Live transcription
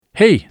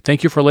Hey,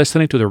 thank you for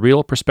listening to the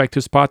Real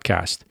Perspectives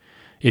podcast.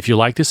 If you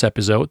like this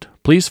episode,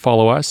 please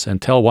follow us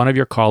and tell one of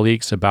your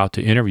colleagues about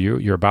the interview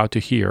you're about to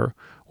hear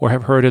or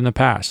have heard in the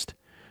past.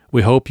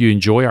 We hope you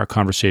enjoy our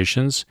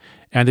conversations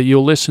and that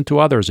you'll listen to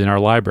others in our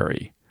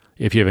library.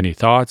 If you have any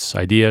thoughts,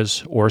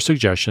 ideas, or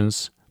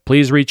suggestions,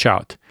 please reach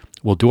out.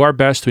 We'll do our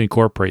best to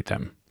incorporate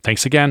them.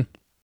 Thanks again.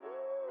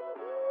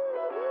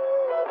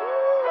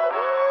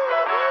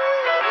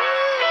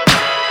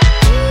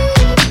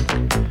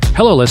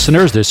 Hello,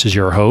 listeners. This is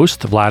your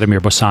host, Vladimir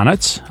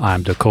Bosanac.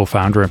 I'm the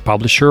co-founder and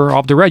publisher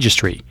of The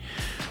Registry.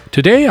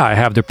 Today, I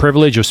have the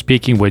privilege of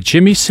speaking with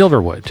Jimmy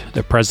Silverwood,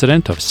 the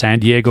president of San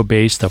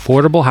Diego-based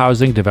affordable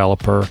housing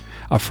developer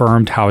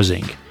Affirmed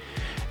Housing.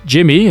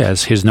 Jimmy,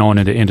 as he's known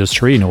in the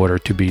industry in order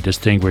to be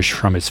distinguished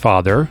from his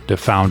father, the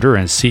founder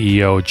and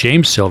CEO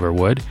James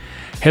Silverwood,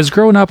 has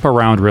grown up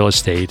around real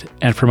estate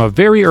and from a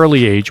very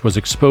early age was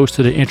exposed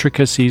to the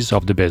intricacies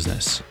of the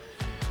business.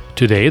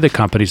 Today, the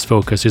company's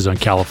focus is on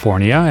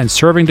California and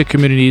serving the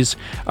communities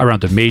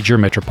around the major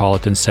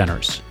metropolitan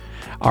centers.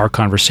 Our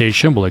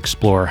conversation will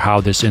explore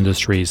how this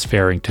industry is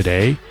faring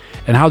today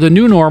and how the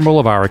new normal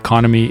of our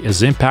economy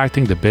is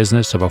impacting the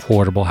business of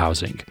affordable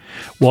housing.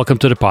 Welcome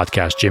to the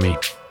podcast, Jimmy.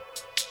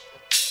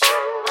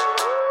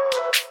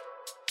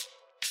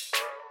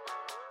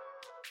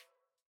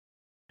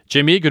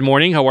 Jimmy, good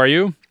morning. How are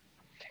you?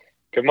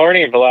 Good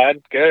morning,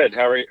 Vlad. Good.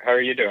 How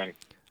are you doing?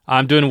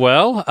 I'm doing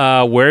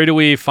well. Where do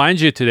we find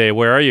you today?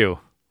 Where are you?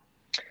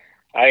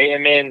 I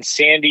am in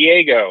San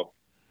Diego.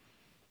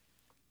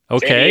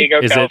 Okay. San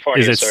Diego,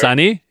 California, is it sir.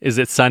 sunny? Is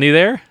it sunny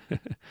there?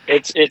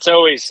 It's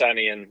always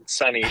sunny in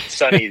sunny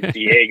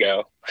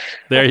Diego.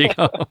 There you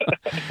go.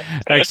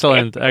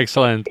 Excellent.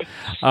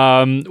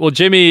 Well,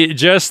 Jimmy,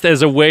 just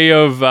as a way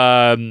of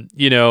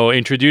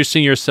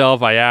introducing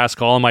yourself, I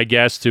ask all my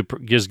guests to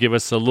just give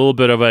us a little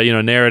bit of a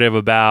narrative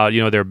about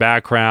their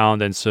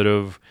background and sort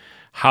of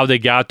how they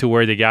got to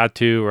where they got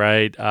to,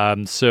 right?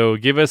 So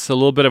give us a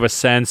little bit of a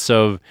sense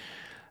of,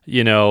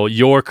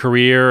 your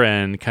career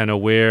and kind of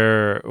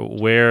where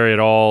it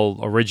all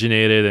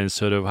originated and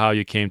sort of how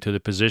you came to the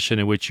position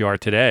in which you are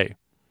today.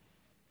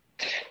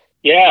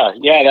 Yeah,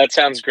 that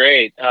sounds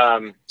great.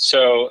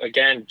 So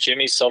again,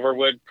 Jimmy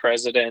Silverwood,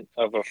 president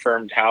of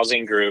Affirmed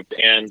Housing Group.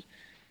 And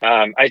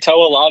I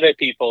tell a lot of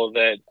people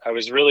that I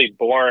was really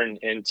born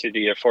into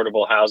the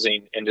affordable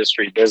housing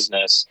industry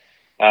business.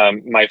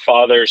 My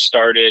father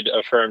started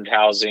Affirmed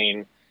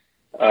Housing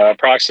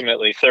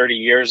approximately 30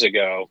 years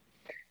ago.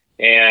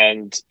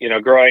 And,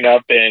 growing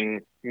up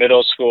in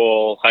middle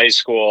school, high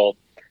school,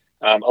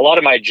 a lot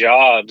of my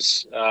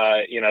jobs,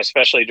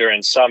 especially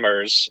during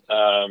summers,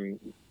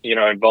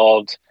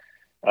 involved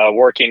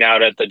working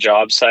out at the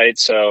job site.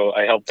 So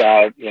I helped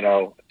out,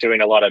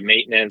 doing a lot of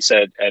maintenance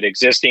at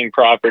existing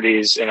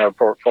properties in our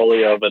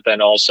portfolio, but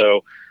then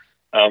also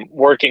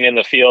working in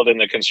the field in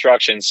the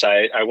construction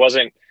site. I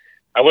wasn't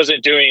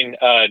doing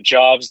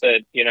jobs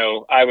that,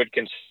 I would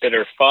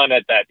consider fun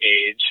at that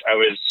age. I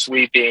was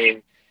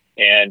sweeping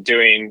and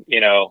doing,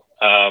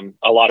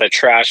 a lot of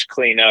trash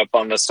cleanup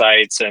on the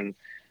sites. And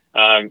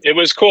it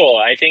was cool.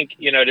 I think,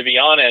 to be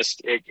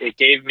honest, it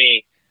gave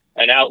me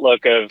an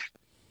outlook of,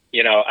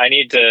 I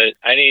need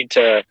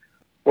to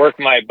work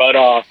my butt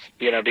off,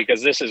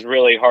 because this is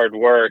really hard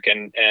work.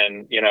 And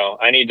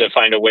I need to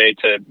find a way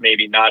to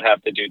maybe not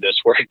have to do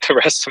this work the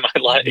rest of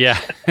my life. Yeah.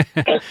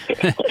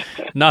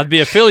 Not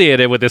be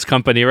affiliated with this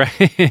company, right?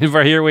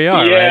 But here we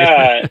are,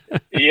 yeah, right?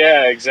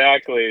 Yeah,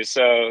 exactly.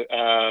 So,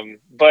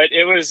 but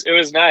it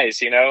was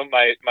nice.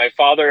 My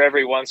father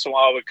every once in a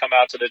while would come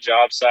out to the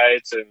job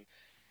sites and,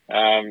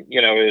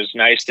 it was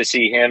nice to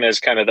see him as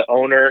kind of the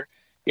owner.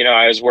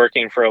 I was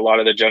working for a lot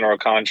of the general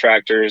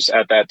contractors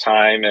at that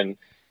time, and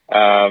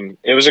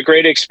it was a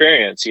great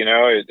experience.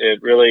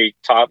 It really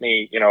taught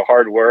me,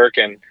 hard work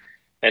and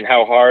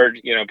how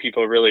hard,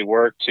 people really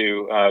work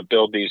to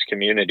build these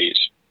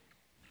communities.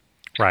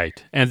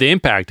 Right. And the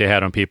impact they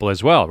had on people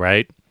as well,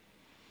 right?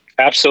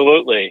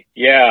 Absolutely.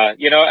 Yeah.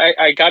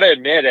 I got to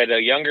admit, at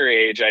a younger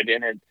age, I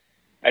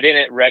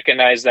didn't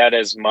recognize that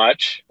as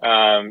much.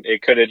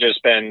 It could have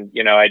just been,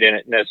 I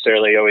didn't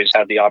necessarily always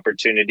have the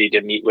opportunity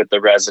to meet with the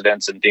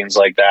residents and things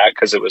like that,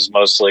 because it was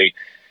mostly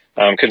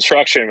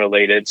construction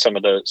related, some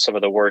of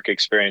the work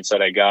experience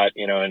that I got,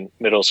 in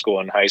middle school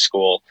and high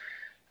school.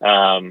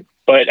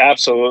 But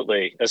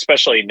absolutely,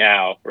 especially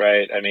now,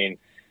 right? I mean,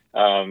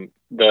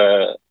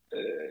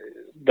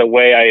 the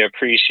way I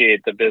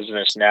appreciate the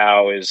business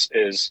now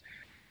is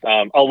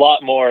a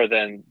lot more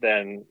than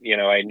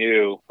I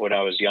knew when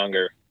I was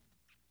younger.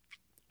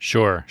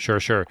 Sure.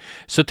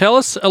 So tell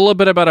us a little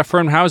bit about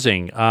Affirmed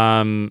Housing.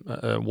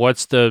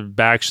 What's the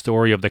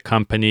backstory of the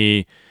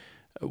company?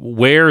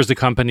 Where is the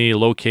company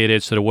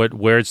located? Sort of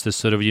where's the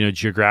sort of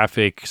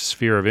geographic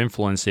sphere of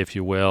influence, if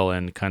you will,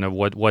 and kind of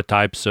what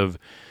types of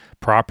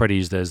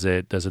properties does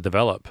it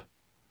develop?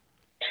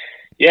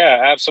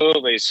 Yeah,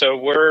 absolutely. So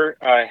we're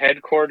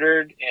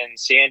headquartered in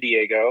San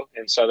Diego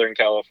in Southern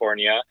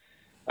California.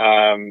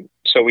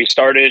 So we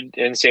started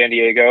in San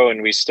Diego,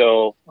 and we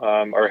still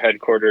are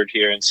headquartered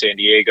here in San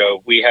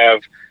Diego. We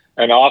have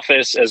an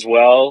office as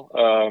well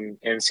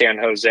in San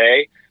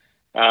Jose,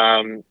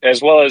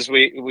 as well as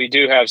we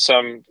do have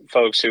some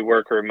folks who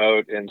work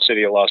remote in the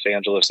city of Los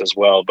Angeles as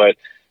well. But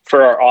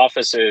for our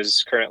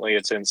offices, currently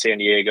it's in San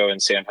Diego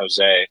and San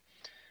Jose.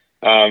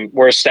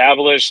 We're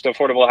established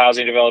affordable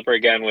housing developer,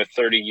 again, with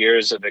 30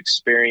 years of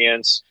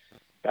experience.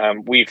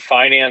 We've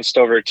financed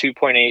over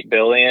 $2.8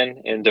 billion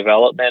in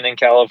development in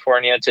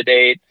California to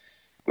date.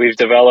 We've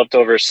developed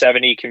over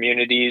 70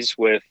 communities,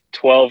 with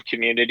 12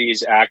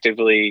 communities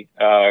actively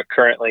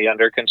currently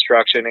under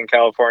construction in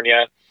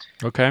California.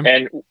 Okay.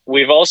 And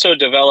we've also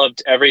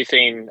developed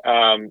everything,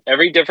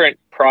 every different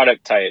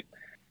product type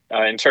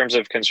in terms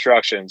of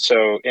construction.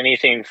 So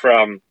anything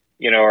from,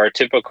 our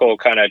typical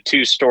kind of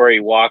 2-story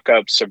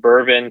walk-up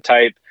suburban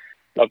type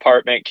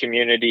apartment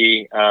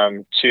community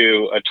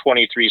to a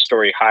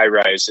 23-story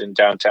high-rise in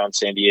downtown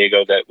San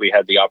Diego that we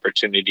had the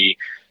opportunity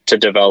to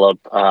develop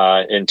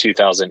in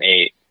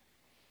 2008.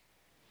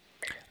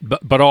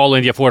 But all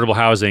in the affordable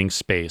housing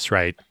space,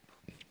 right?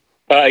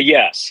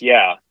 Yes.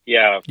 Yeah.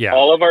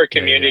 All of our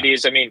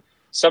communities, Yeah. I mean,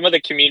 some of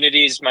the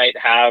communities might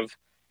have,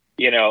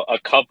 a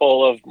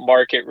couple of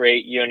market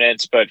rate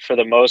units, but for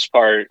the most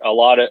part,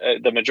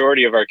 the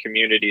majority of our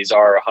communities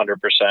are 100%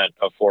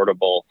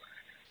 affordable.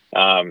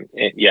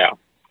 Yeah.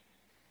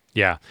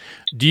 Yeah.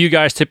 Do you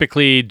guys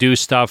typically do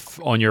stuff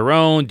on your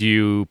own? Do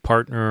you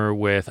partner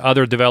with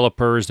other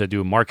developers that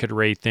do market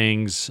rate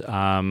things?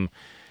 How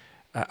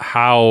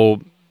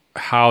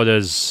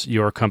does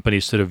your company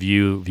sort of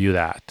view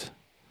that?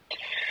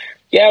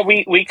 Yeah,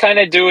 we kind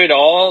of do it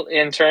all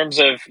in terms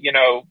of,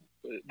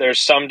 there's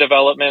some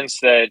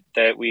developments that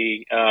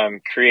we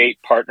create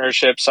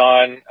partnerships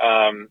on,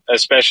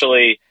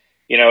 especially,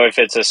 if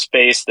it's a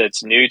space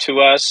that's new to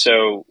us.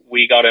 So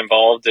we got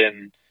involved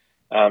in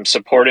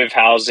supportive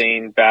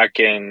housing back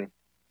in,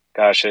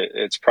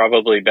 it's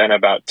probably been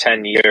about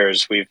 10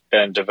 years. We've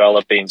been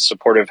developing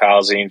supportive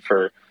housing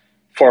for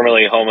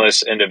formerly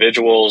homeless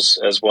individuals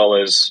as well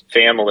as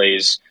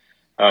families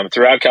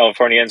throughout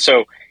California. And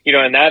so,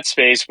 in that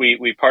space,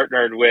 we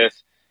partnered with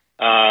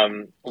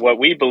what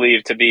we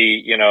believe to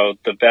be,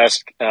 the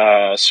best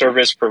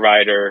service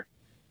provider,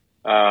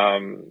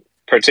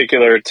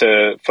 particular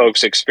to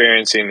folks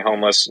experiencing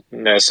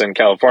homelessness in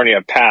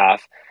California,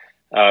 PATH,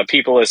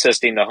 People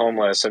Assisting the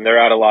Homeless, and they're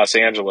out of Los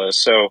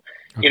Angeles. So,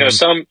 Okay.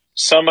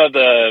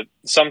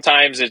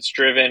 sometimes it's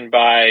driven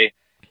by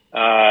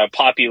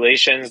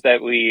populations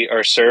that we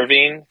are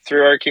serving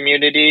through our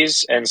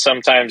communities, and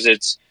sometimes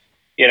it's,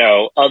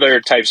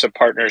 other types of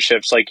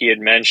partnerships. Like you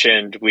had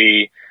mentioned,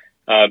 we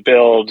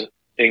build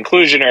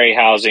inclusionary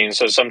housing.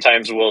 So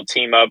sometimes we'll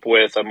team up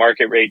with a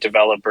market rate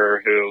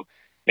developer who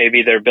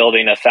maybe they're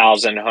building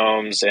 1,000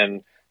 homes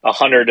and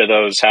 100 of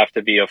those have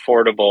to be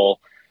affordable.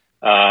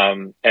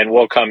 And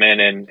we'll come in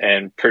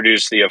and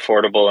produce the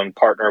affordable and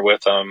partner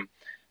with them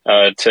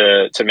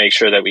to make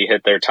sure that we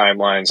hit their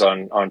timelines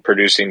on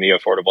producing the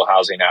affordable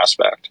housing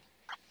aspect.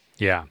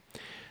 Yeah.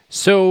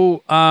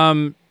 So,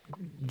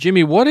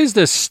 Jimmy, what is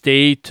the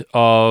state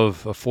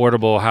of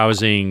affordable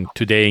housing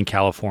today in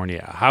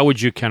California? How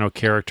would you kind of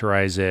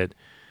characterize it?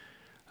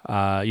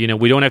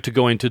 We don't have to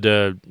go into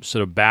the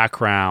sort of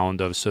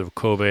background of sort of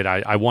COVID.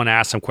 I want to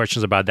ask some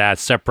questions about that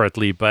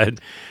separately, but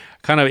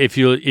kind of if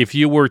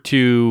you were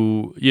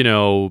to,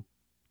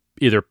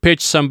 either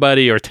pitch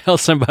somebody or tell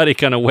somebody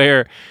kind of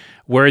where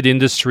the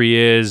industry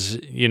is,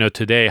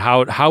 today,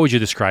 how would you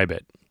describe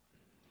it?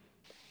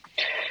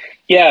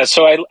 Yeah,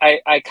 so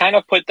I kind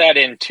of put that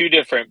in two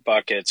different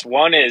buckets.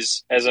 One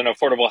is, as an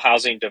affordable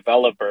housing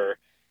developer,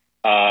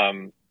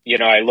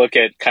 I look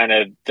at kind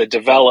of the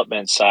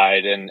development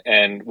side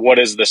and what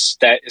is the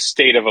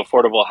state of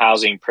affordable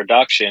housing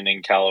production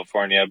in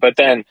California. But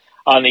then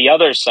on the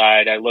other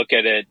side, I look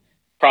at it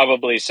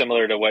probably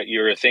similar to what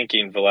you were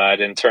thinking,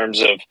 Vlad, in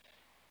terms of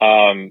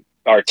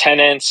our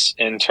tenants,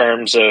 in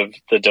terms of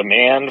the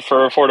demand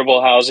for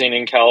affordable housing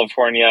in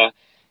California.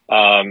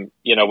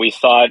 We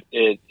thought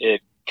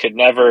it could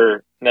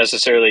never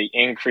necessarily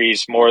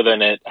increase more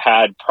than it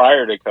had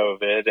prior to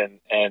COVID,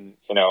 and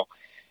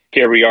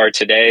here we are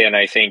today. And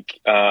I think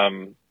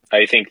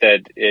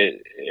that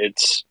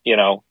it's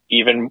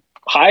even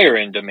higher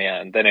in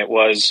demand than it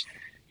was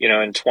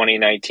in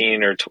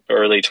 2019 or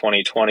early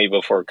 2020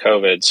 before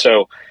COVID.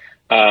 So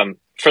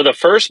for the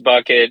first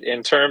bucket,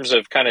 in terms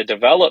of kind of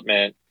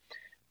development,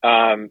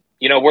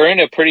 we're in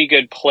a pretty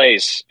good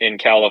place in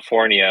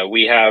California.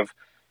 We have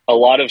a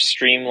lot of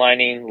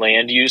streamlining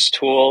land use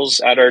tools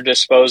at our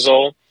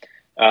disposal,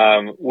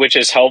 which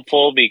is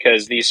helpful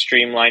because these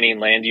streamlining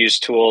land use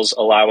tools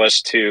allow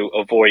us to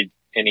avoid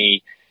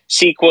any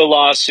CEQA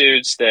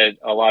lawsuits that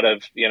a lot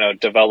of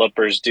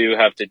developers do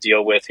have to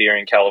deal with here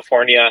in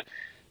California.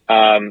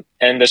 And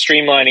the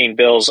streamlining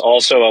bills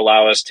also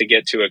allow us to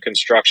get to a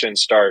construction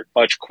start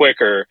much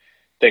quicker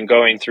than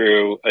going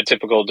through a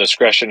typical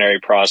discretionary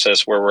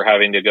process where we're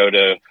having to go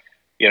to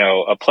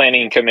a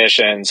planning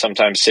commission,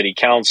 sometimes city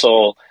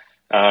council,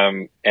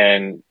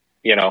 and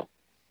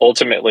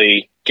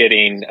ultimately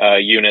getting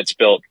units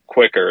built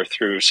quicker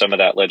through some of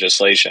that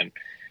legislation.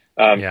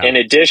 In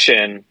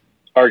addition,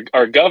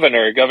 our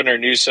Governor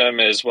Newsom,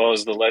 as well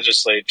as the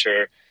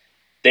legislature,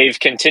 they've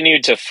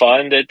continued to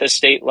fund at the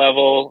state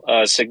level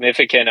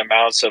significant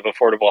amounts of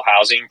affordable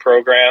housing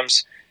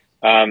programs,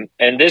 and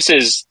this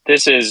is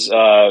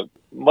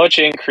much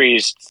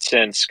increased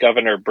since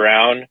Governor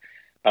Brown.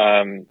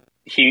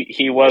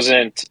 He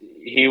wasn't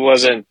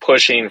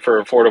pushing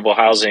for affordable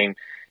housing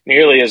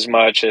nearly as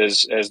much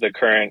as the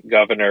current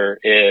governor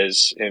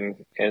is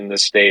in the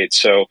state.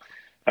 So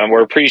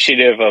we're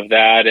appreciative of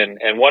that.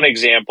 And one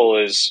example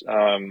is,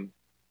 I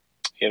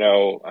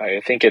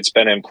think it's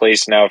been in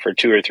place now for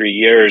 2 or 3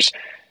 years.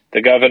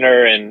 The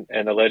governor and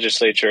the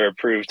legislature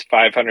approved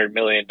 $500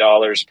 million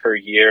per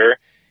year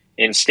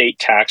in state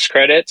tax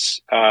credits.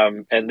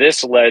 And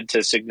this led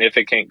to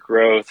significant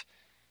growth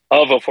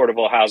of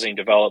affordable housing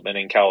development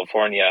in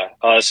California.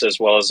 Us, as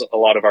well as a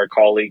lot of our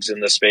colleagues in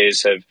the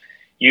space, have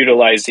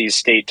utilized these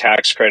state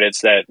tax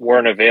credits that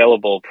weren't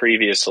available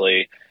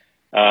previously.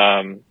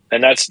 And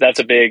that's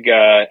a big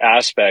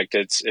aspect.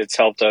 It's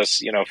helped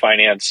us,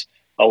 finance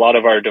a lot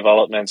of our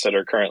developments that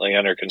are currently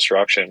under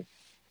construction.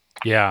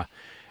 Yeah.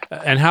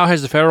 And how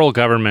has the federal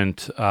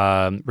government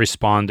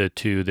responded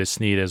to this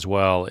need as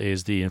well?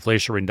 Is the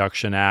Inflation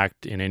Reduction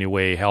Act in any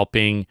way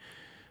helping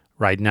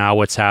right now?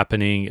 What's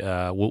happening?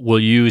 Will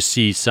you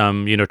see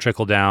some,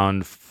 trickle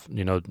down,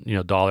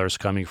 dollars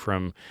coming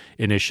from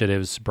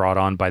initiatives brought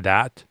on by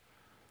that?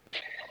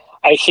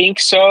 I think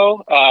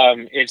so.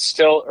 It's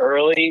still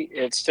early.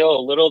 It's still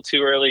a little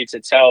too early to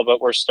tell, but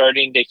we're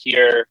starting to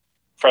hear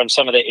from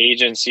some of the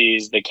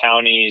agencies, the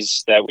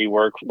counties that we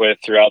work with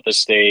throughout the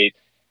state,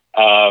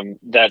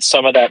 that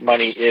some of that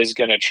money is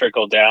going to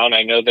trickle down.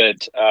 I know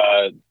that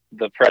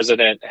the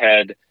president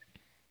had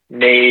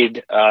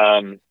made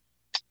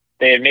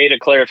they had made a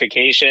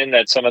clarification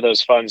that some of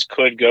those funds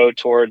could go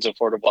towards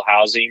affordable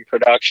housing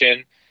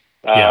production,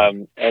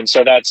 and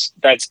so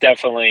that's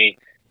definitely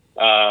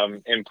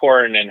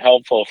important and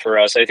helpful for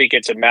us. I think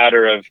it's a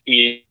matter of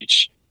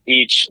each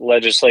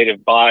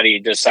legislative body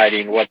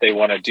deciding what they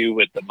want to do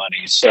with the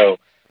money. So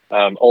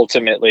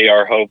ultimately,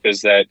 our hope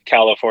is that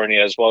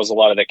California, as well as a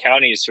lot of the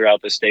counties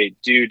throughout the state,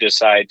 do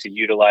decide to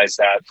utilize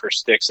that for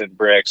sticks and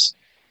bricks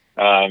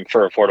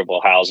for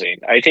affordable housing.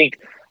 I think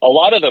a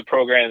lot of the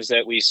programs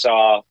that we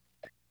saw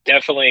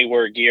definitely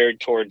were geared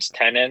towards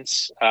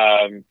tenants,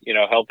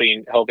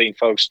 helping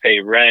folks pay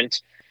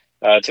rent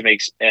to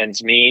make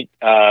ends meet.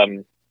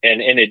 And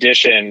in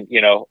addition,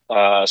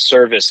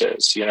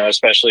 services,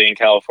 especially in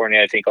California,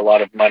 I think a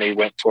lot of money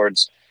went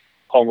towards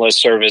homeless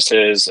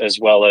services as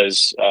well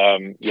as,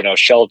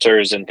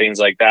 shelters and things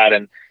like that.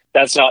 And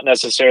that's not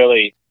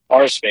necessarily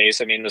our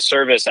space. I mean, the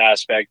service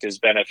aspect is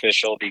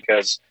beneficial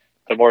because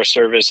the more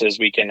services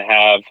we can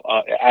have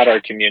at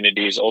our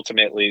communities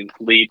ultimately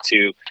lead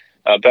to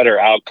better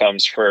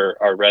outcomes for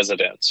our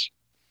residents.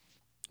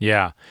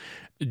 Yeah.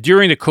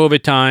 During the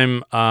COVID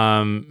time,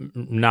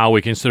 now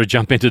we can sort of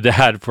jump into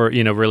that for,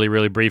 really,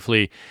 really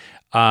briefly.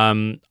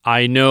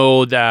 I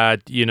know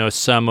that,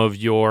 some of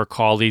your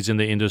colleagues in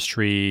the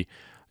industry,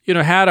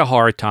 had a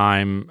hard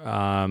time.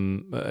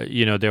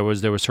 There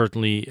was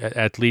certainly,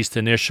 at least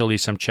initially,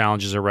 some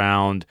challenges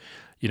around,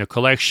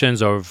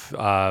 collections of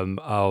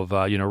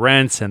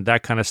rents and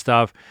that kind of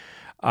stuff.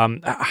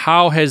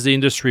 How has the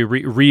industry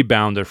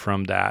rebounded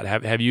from that?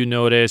 Have you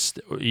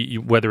noticed,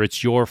 whether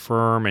it's your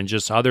firm and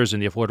just others in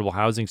the affordable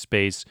housing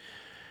space,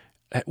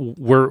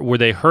 were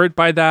they hurt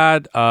by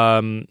that?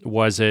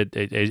 Was it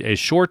a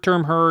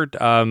short-term hurt?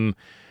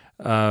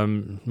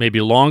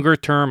 Maybe longer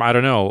term? I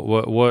don't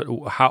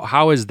know.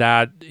 How has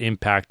that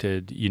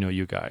impacted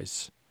you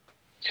guys?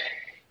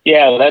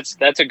 Yeah,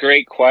 that's a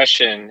great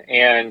question.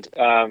 And,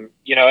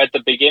 at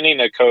the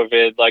beginning of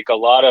COVID, like a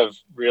lot of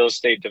real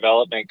estate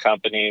development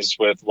companies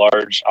with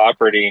large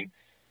operating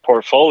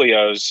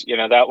portfolios,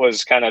 that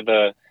was kind of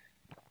the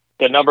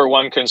number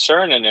one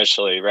concern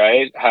initially,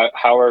 right?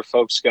 How are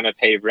folks going to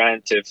pay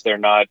rent if they're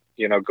not,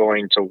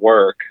 going to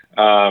work?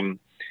 And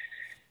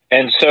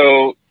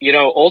so,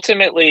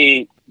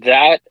 ultimately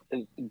that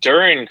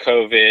during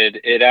COVID,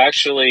 it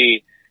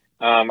actually,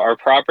 our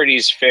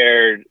properties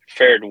fared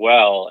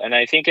well. And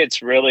I think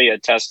it's really a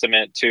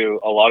testament to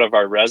a lot of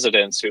our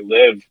residents who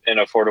live in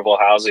affordable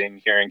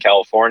housing here in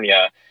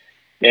California,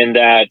 in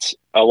that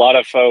a lot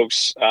of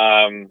folks,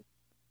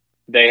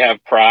 they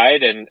have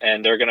pride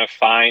and they're going to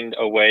find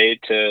a way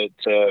to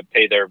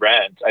pay their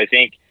rent. I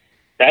think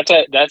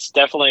that's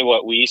definitely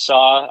what we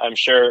saw. I'm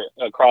sure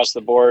across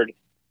the board,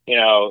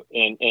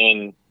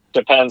 in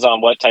depends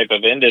on what type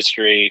of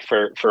industry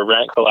for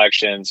rent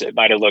collections, it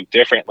might have looked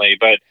differently,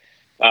 but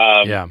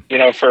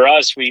for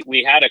us,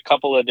 we had a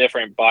couple of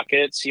different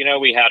buckets.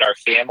 We had our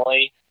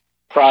family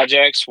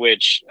projects,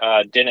 which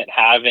didn't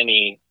have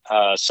any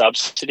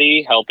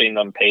subsidy helping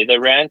them pay the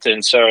rent.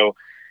 And so,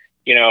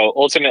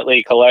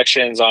 ultimately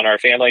collections on our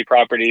family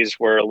properties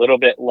were a little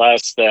bit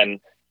less than,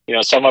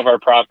 some of our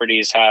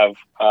properties have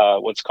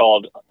what's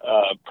called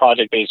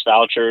project-based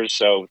vouchers.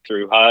 So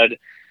through HUD.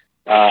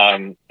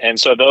 And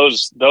so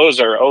those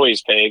are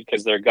always paid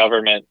because they're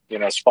government,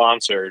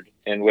 sponsored,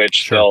 in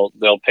which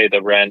they'll pay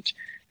the rent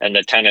and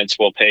the tenants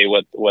will pay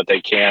what they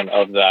can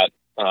of that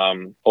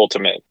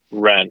ultimate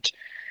rent.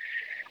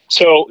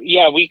 So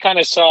yeah, we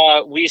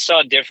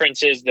saw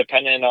differences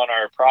depending on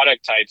our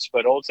product types,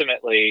 but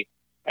ultimately,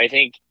 I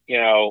think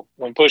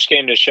when push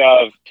came to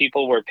shove,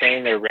 people were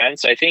paying their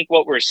rents. I think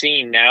what we're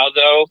seeing now,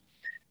 though,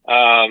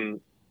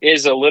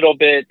 is a little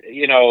bit.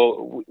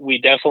 We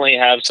definitely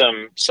have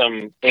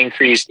some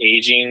increased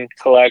aging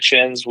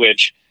collections,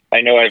 which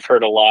I know I've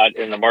heard a lot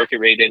in the market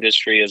rate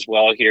industry as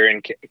well here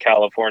in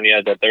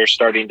California, that they're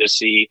starting to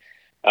see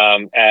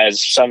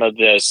as some of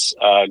this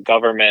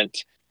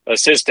government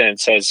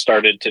assistance has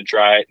started to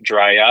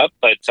dry up.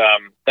 But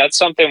that's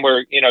something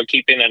we're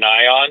keeping an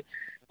eye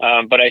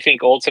on. But I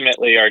think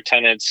ultimately our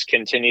tenants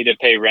continue to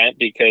pay rent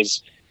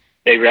because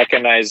they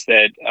recognize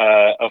that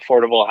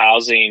affordable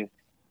housing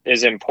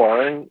is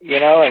important,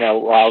 and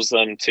allows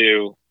them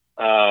to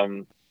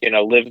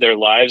live their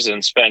lives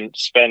and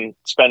spend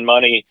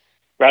money.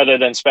 Rather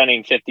than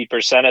spending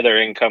 50% of their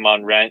income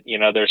on rent,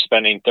 they're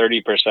spending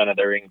 30% of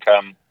their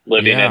income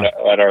living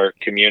at our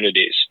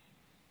communities.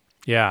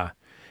 Yeah.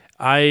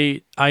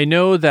 I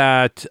know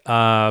that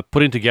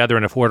putting together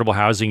an affordable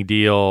housing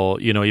deal,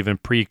 even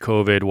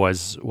pre-COVID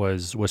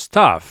was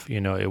tough.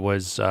 It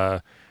was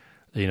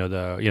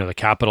the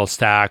capital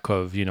stack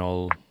of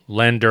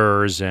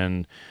lenders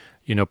and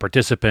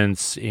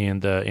participants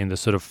in the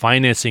sort of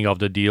financing of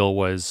the deal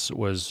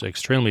was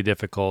extremely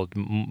difficult,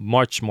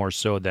 much more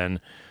so than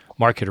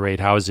market rate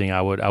housing,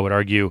 I would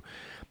argue.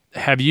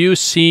 Have you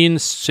seen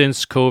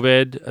since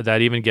COVID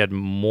that even get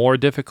more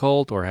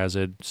difficult, or has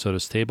it sort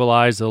of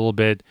stabilized a little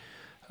bit?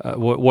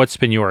 What's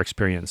been your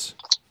experience?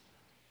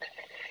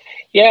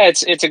 Yeah,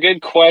 it's a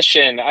good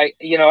question. I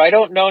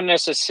don't know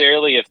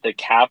necessarily if the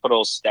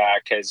capital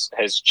stack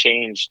has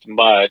changed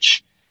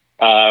much.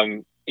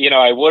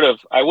 I would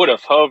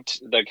have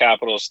hoped the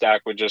capital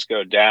stack would just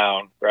go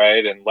down,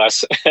 right, and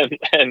less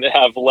and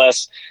have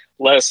less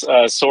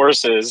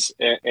sources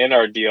in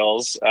our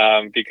deals,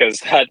 because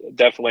that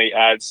definitely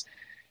adds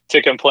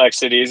to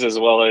complexities, as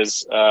well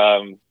as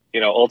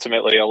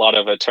ultimately a lot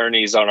of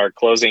attorneys on our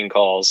closing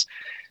calls.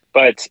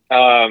 But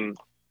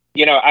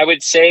I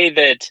would say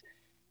that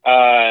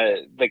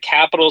the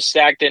capital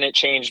stack didn't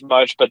change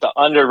much, but the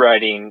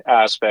underwriting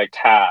aspect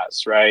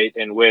has, right,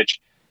 in which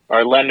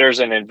our lenders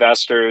and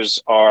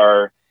investors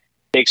are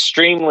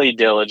extremely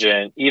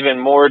diligent, even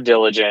more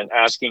diligent,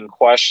 asking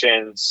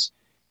questions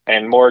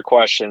and more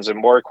questions and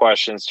more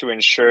questions to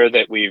ensure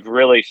that we've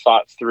really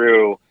thought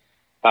through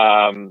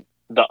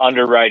the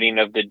underwriting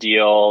of the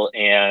deal,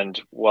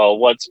 and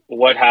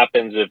what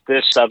happens if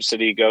this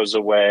subsidy goes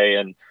away,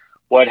 and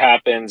what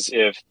happens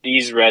if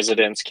these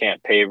residents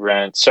can't pay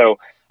rent. So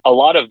a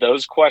lot of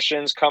those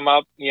questions come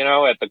up,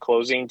 at the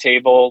closing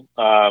table.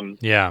 And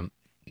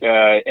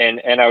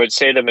I would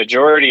say the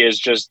majority is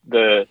just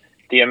the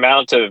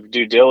amount of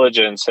due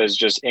diligence has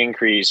just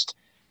increased.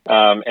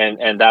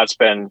 And that's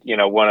been,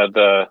 one of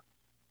the,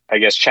 I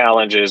guess,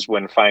 challenges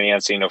when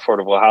financing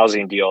affordable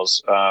housing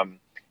deals.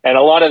 And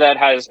a lot of that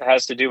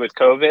has to do with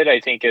COVID. I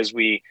think as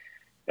we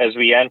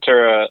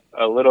enter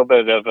a little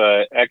bit of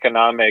a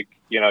economic,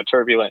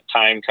 turbulent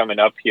time coming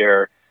up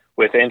here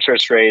with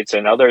interest rates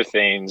and other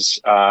things,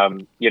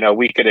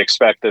 we could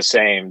expect the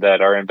same,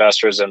 that our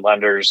investors and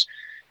lenders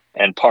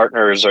and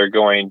partners are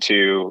going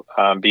to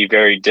be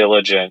very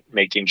diligent,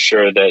 making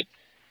sure that,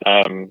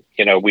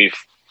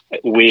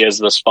 we as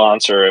the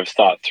sponsor have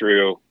thought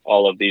through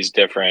all of these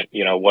different,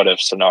 what if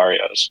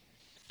scenarios.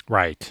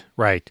 Right.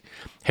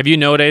 Have you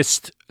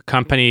noticed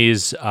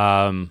companies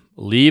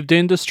leave the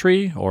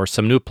industry, or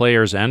some new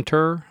players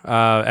enter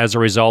as a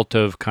result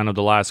of kind of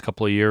the last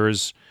couple of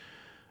years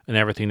and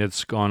everything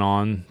that's gone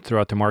on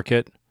throughout the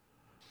market?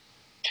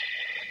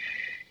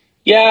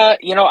 Yeah,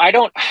 I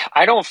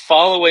don't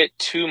follow it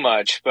too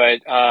much, but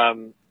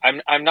I'm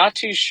not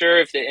too sure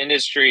if the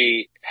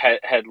industry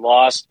had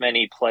lost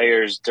many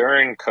players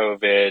during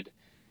COVID.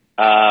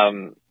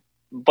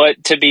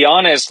 But to be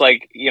honest,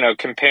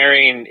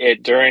 comparing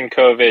it during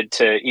COVID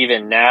to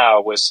even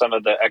now with some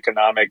of the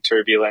economic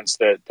turbulence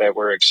that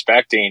we're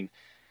expecting,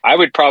 I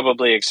would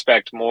probably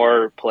expect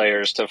more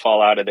players to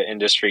fall out of the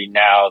industry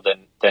now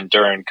than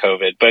during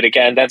COVID. But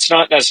again, that's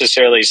not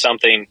necessarily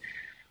something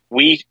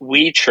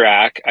we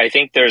track. I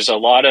think there's a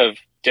lot of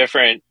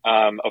different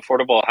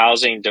affordable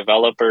housing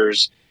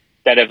developers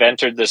that have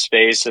entered the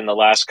space in the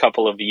last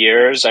couple of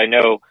years. I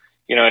know,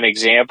 an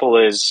example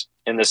is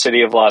in the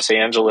city of Los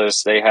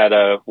Angeles, they had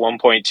a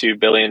 $1.2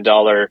 billion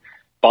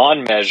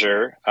bond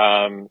measure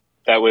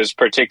that was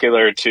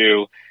particular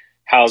to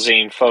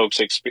housing folks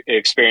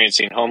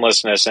experiencing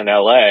homelessness in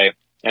LA.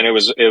 And it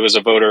was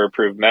a voter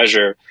approved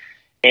measure.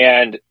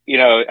 And,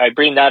 I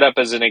bring that up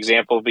as an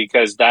example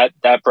because that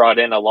brought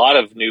in a lot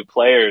of new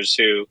players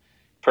who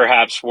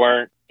perhaps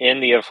weren't in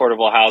the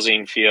affordable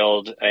housing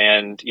field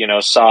and,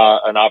 saw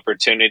an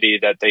opportunity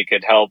that they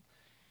could help,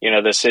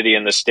 the city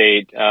and the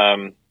state,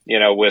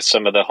 with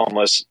some of the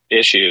homeless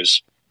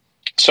issues.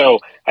 So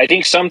I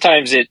think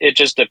sometimes it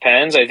just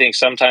depends. I think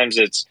sometimes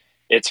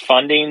it's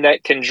funding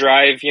that can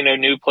drive,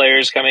 new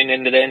players coming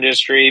into the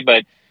industry,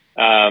 but,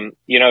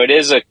 it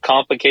is a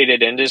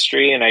complicated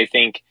industry. And I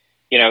think,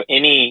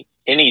 any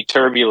any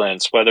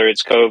turbulence, whether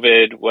it's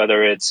COVID,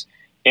 whether it's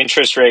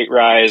interest rate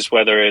rise,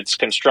 whether it's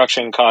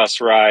construction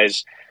costs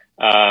rise,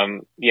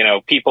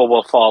 people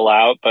will fall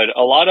out. But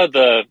a lot of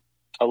the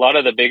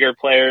bigger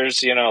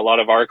players, a lot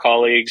of our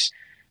colleagues,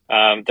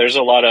 there's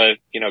a lot of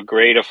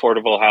great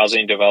affordable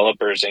housing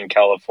developers in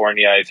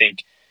California. I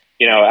think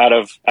out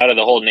of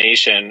the whole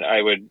nation,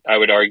 I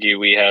would argue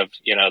we have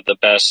the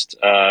best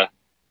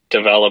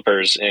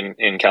developers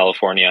in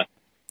California.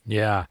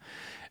 Yeah.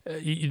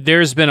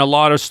 There's been a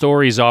lot of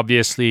stories,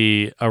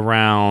 obviously,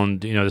 around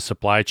the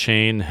supply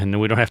chain,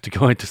 and we don't have to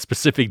go into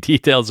specific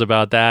details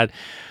about that.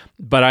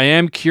 But I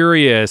am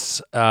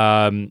curious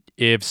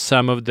if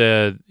some of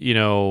the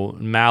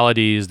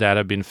maladies that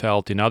have been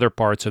felt in other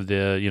parts of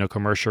the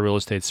commercial real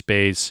estate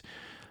space,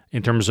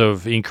 in terms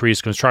of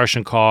increased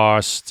construction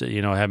costs,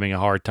 having a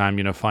hard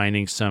time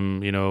finding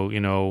some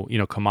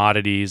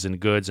commodities and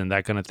goods and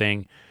that kind of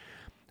thing.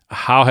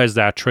 How has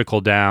that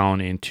trickled down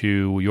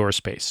into your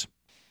space?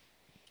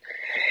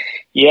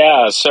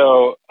 Yeah.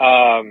 So,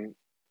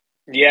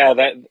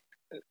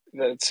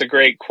 that's a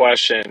great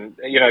question.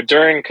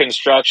 During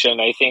construction,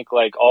 I think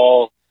like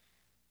all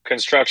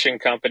construction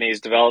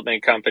companies,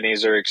 development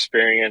companies are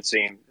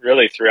experiencing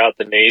really throughout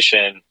the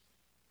nation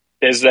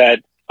is that,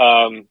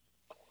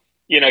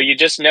 you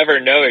just never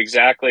know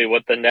exactly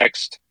what the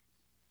next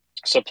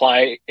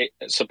supply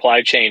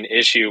chain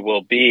issue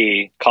will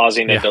be,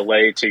 causing a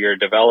delay to your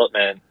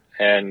development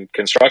and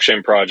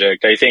construction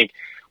project. I think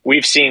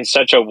we've seen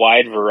such a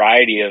wide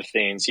variety of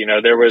things.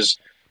 There was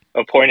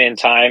a point in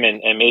time,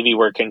 and maybe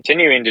we're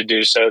continuing to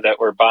do so, that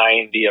we're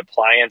buying the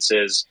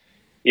appliances,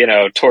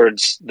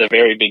 towards the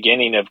very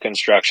beginning of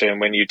construction,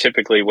 when you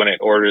typically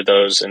wouldn't order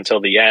those until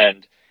the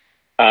end.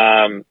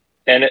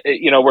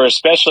 We're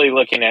especially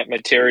looking at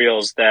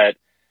materials that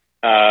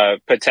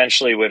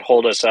potentially would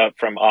hold us up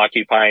from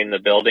occupying the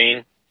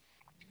building,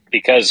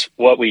 because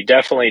what we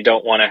definitely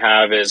don't want to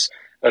have is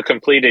a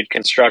completed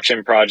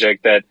construction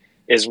project that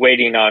is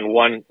waiting on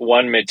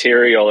one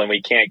material, and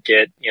we can't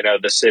get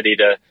the city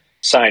to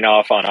sign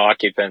off on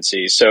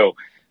occupancy. So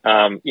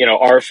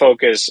our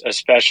focus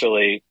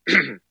especially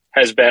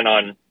has been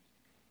on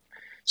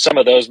some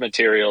of those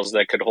materials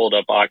that could hold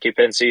up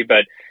occupancy.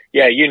 But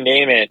yeah, you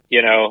name it.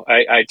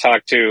 I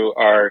talked to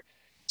our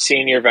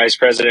senior vice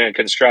president of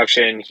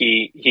construction.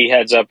 He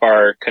heads up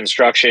our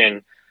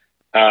construction,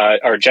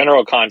 our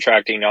general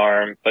contracting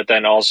arm, but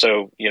then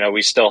also,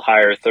 we still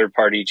hire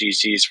third-party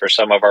GCs for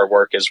some of our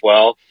work as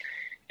well.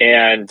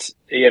 And,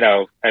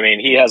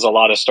 he has a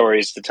lot of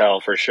stories to tell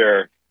for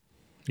sure.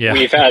 Yeah,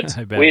 we've had,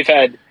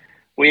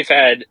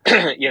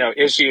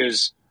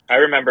 issues. I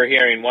remember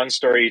hearing one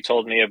story you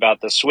told me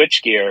about the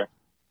switchgear,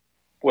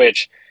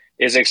 which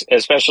is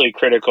especially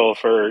critical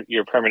for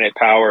your permanent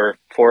power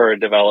for a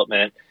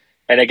development.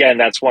 And again,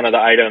 that's one of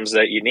the items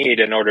that you need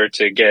in order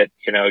to get,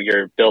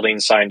 your building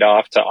signed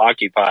off to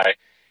occupy.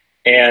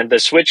 And the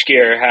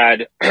switchgear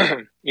had,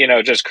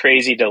 just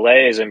crazy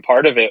delays. And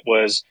part of it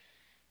was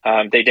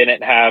they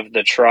didn't have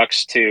the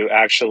trucks to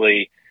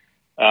actually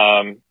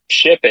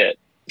ship the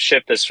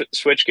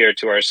switchgear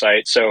to our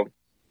site. So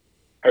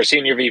our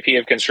senior VP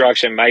of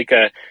construction,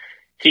 Micah,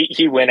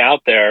 he went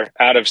out there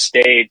out of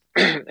state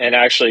and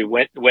actually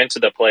went to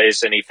the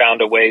place, and he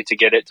found a way to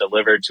get it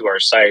delivered to our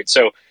site.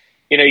 So,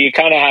 you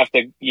kind of have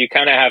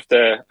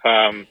to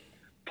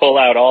pull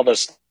out all the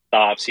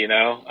stops,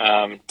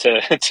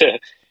 to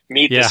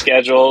meet the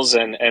schedules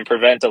and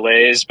prevent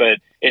delays. But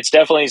it's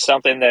definitely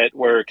something that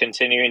we're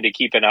continuing to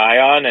keep an eye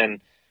on.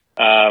 And,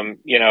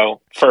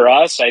 for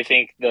us, I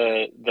think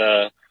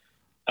one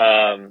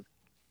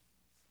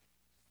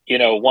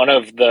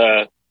of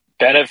the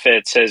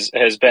benefits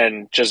has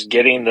been just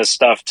getting the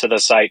stuff to the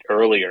site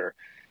earlier,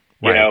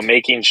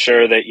 making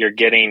sure that you're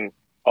getting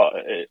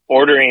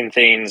ordering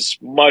things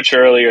much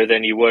earlier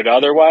than you would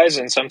otherwise.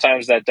 And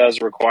sometimes that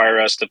does require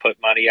us to put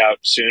money out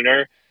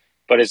sooner,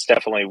 but it's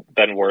definitely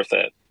been worth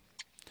it.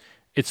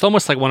 It's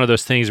almost like one of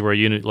those things where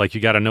you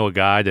got to know a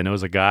guy that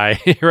knows a guy,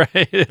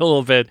 right? A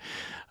little bit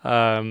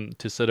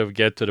to sort of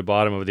get to the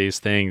bottom of these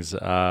things.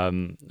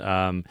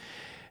 Have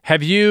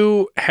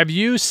you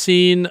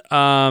seen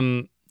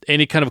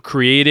any kind of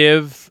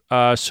creative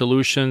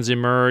solutions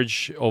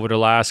emerge over the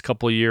last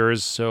couple of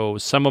years? So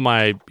some of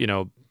my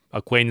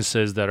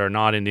acquaintances that are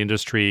not in the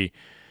industry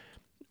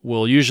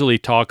will usually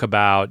talk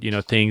about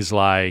things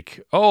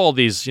like, all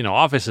these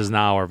offices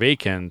now are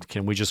vacant,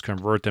 can we just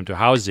convert them to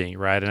housing,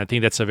 right? And I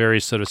think that's a very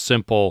sort of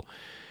simple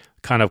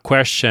kind of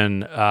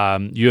question.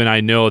 You and I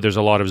know there's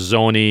a lot of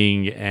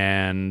zoning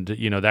and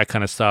that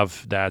kind of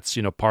stuff that's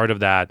part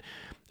of that.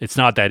 It's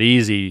not that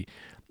easy,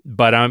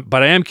 but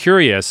I am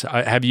curious.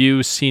 Have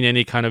you seen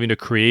any kind of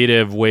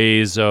creative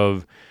ways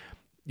of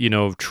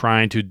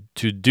trying to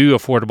do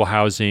affordable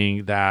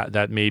housing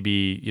that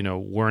maybe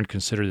weren't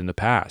considered in the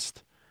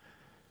past?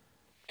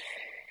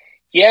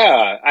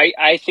 Yeah,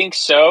 I think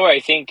so.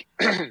 I think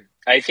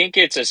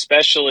it's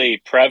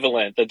especially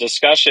prevalent. The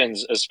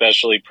discussion's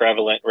especially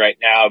prevalent right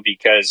now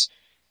because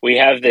we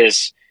have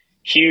this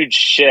huge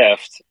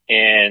shift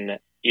in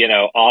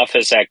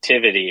office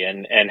activity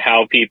and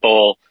how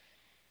people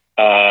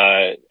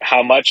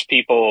how much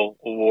people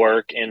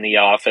work in the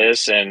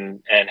office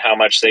and how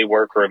much they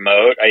work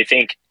remote. I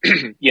think,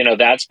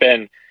 that's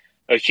been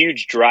a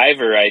huge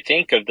driver, I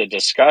think, of the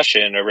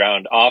discussion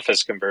around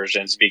office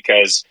conversions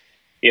because,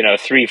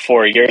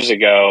 3-4 years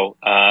ago,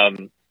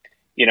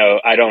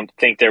 I don't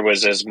think there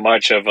was as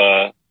much of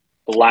a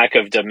lack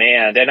of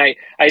demand. And I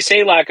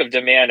say lack of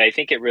demand, I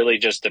think it really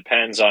just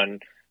depends on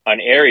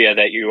area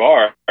that you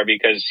are,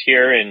 because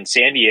here in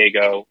San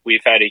Diego,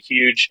 we've had a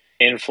huge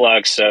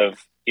influx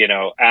of,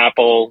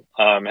 Apple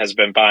has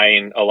been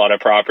buying a lot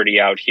of property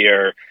out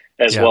here,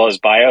 as well as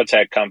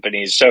biotech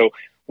companies. So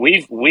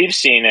we've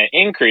seen an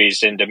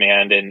increase in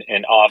demand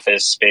in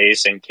office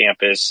space and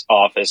campus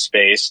office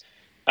space.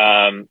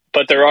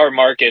 But there are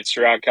markets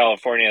throughout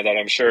California that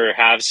I'm sure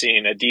have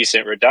seen a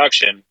decent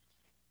reduction.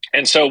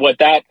 And so what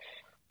that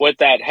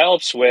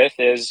helps with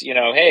is,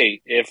 hey,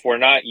 if we're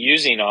not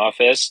using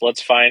office,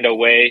 let's find a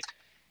way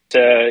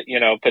to,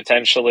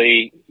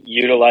 potentially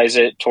utilize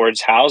it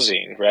towards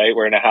housing, right?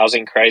 We're in a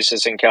housing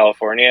crisis in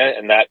California,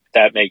 and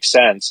that makes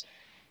sense.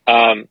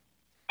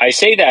 I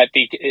say that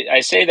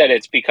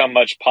it's become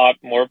much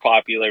more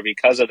popular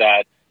because of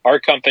that. Our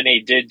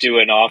company did do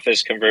an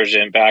office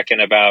conversion back in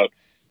about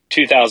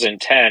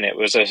 2010. It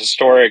was a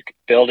historic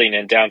building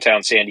in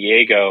downtown San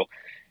Diego,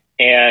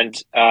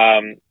 and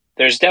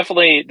there's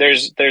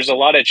a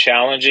lot of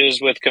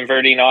challenges with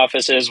converting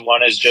offices.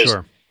 One is just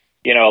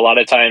a lot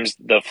of times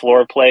the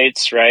floor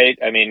plates, right?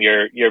 I mean,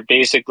 you're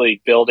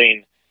basically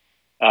building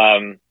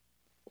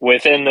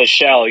within the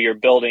shell. You're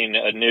building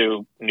a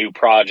new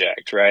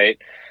project, right?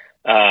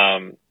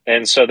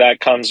 And so that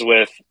comes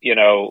with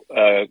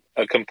a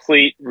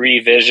complete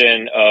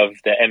revision of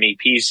the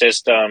MEP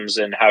systems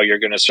and how you're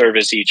going to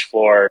service each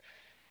floor.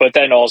 But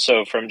then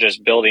also from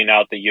just building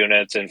out the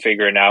units and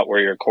figuring out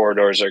where your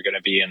corridors are going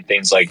to be and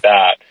things like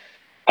that.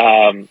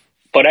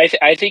 But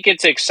I think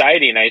it's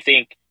exciting. I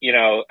think,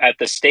 at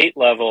the state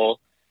level,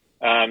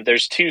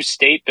 there's 2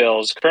 state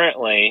bills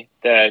currently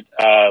that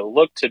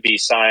look to be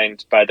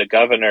signed by the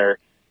governor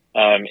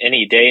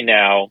any day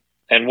now.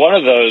 And one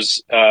of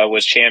those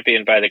was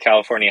championed by the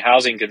California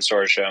Housing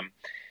Consortium.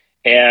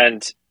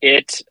 And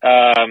it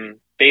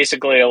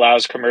basically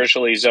allows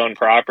commercially zoned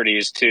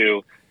properties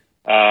to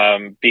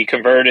be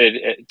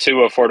converted to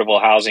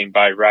affordable housing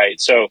by right.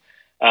 So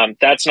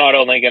that's not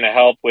only going to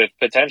help with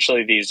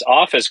potentially these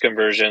office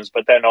conversions,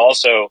 but then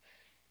also,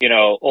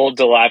 old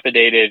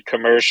dilapidated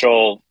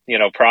commercial,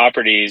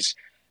 properties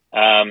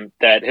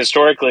that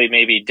historically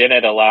maybe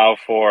didn't allow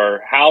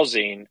for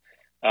housing,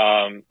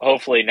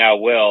 hopefully now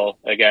will,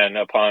 again,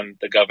 upon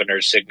the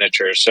governor's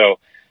signature. So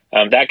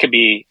that could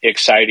be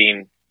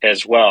exciting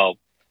as well.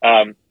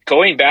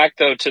 Going back,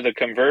 though, to the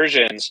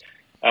conversions,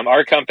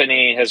 our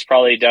company has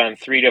probably done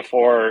 3 to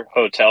 4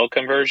 hotel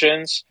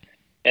conversions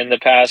in the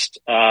past,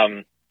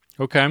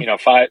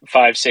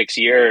 5-6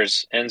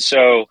 years. And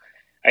so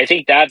I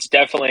think that's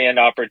definitely an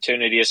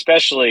opportunity,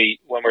 especially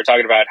when we're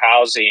talking about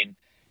housing,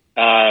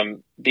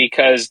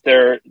 because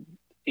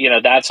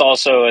that's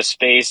also a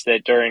space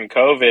that during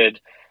COVID,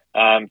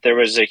 there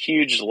was a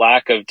huge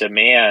lack of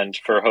demand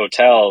for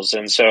hotels.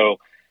 And so,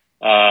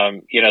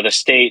 the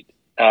state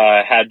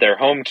had their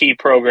Home Key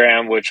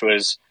program, which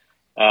was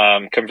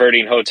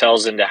converting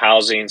hotels into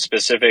housing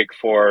specific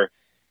for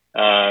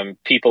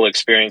people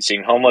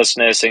experiencing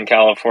homelessness in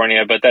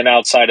California. But then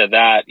outside of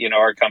that,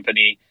 our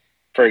company,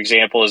 for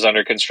example, is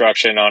under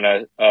construction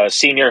on a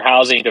senior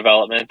housing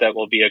development that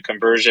will be a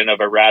conversion of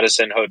a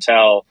Radisson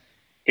hotel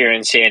here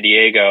in San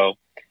Diego.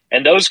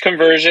 And those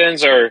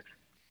conversions are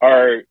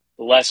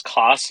less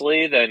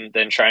costly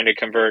than trying to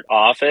convert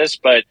office.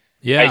 But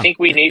I think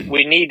we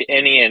need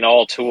any and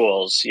all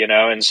tools,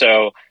 and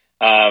so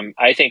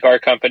I think our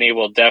company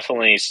will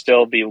definitely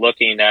still be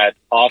looking at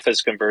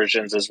office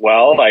conversions as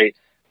well.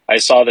 I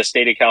saw the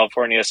state of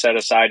California set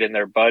aside in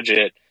their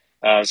budget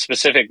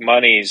specific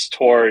monies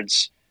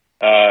towards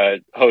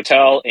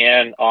hotel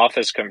and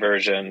office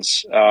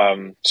conversions.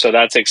 So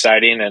that's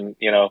exciting and,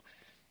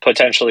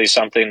 potentially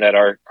something that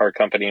our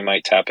company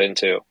might tap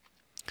into.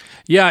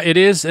 Yeah, it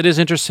is. It is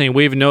interesting.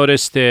 We've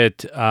noticed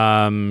it,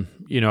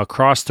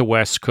 across the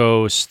West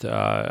Coast.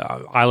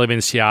 I live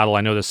in Seattle.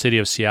 I know the city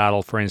of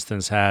Seattle, for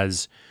instance,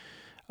 has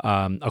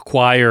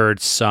acquired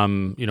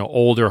some,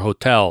 older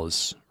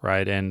hotels,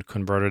 right, and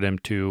converted them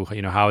to,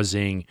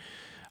 housing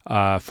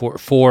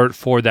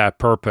for that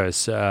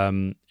purpose.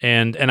 And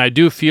I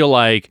do feel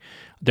like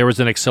there was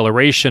an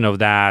acceleration of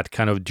that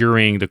kind of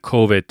during the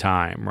COVID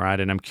time, right?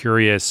 And I'm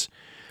curious.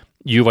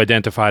 You've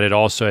identified it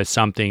also as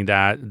something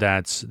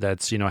that's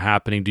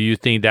happening. Do you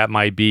think that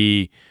might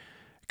be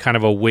kind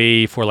of a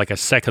way for like a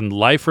second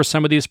life for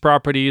some of these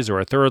properties, or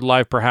a third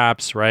life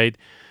perhaps, right?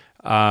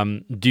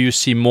 Do you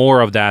see more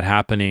of that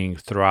happening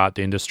throughout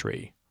the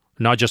industry,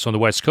 not just on the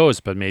West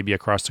Coast, but maybe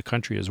across the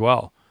country as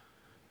well?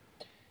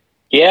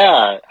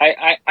 Yeah,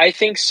 I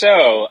think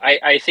so.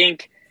 I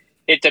think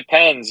it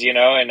depends,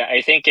 and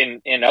I think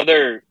in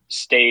other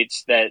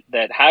states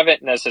that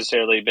haven't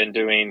necessarily been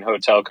doing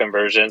hotel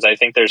conversions, I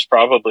think there's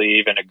probably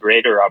even a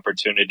greater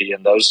opportunity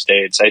in those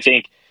states. I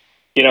think,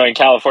 in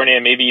California,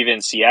 maybe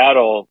even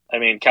Seattle, I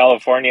mean,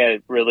 California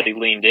really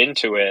leaned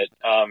into it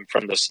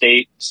from the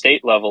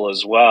state level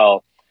as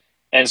well.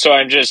 And so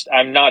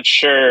I'm not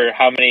sure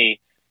how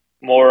many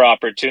more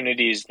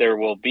opportunities there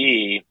will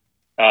be,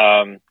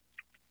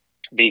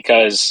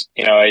 because,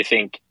 I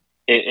think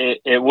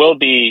it will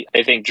be,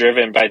 I think,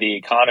 driven by the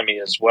economy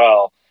as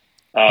well.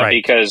 Right.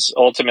 Because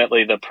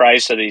ultimately the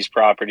price of these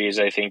properties,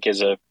 I think,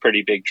 is a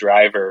pretty big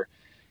driver.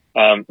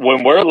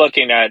 When we're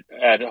looking at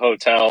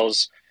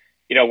hotels,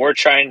 we're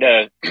trying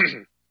to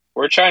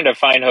we're trying to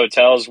find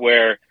hotels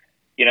where,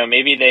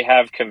 maybe they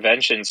have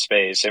convention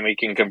space and we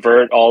can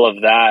convert all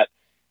of that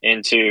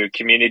into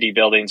community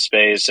building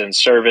space and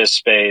service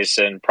space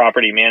and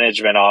property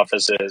management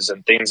offices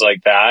and things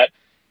like that,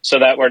 so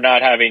that we're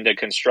not having to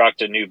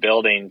construct a new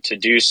building to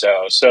do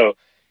so. So,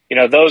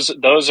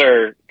 those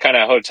are kind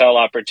of hotel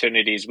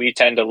opportunities we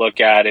tend to look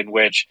at, in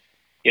which,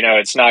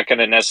 it's not going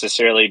to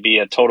necessarily be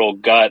a total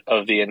gut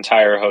of the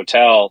entire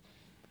hotel,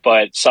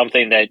 but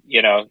something that,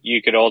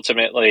 you could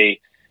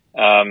ultimately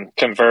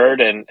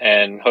convert,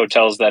 and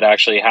hotels that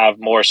actually have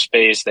more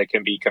space that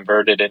can be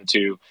converted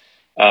into,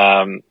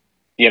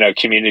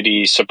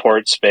 community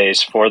support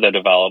space for the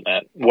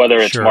development, whether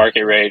it's Sure.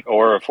 market rate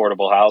or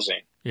affordable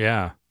housing.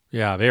 Yeah.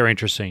 Yeah. Very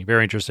interesting.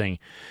 Very interesting.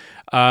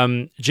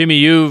 Jimmy,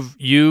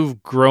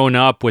 you've grown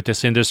up with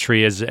this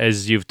industry,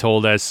 as you've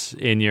told us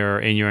in your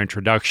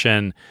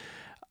introduction.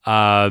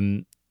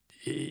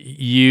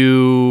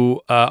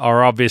 You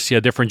are obviously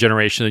a different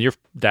generation than your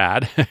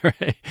dad,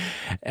 right?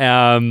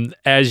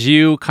 As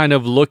you kind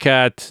of look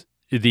at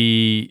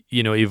the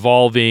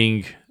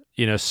evolving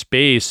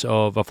space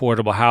of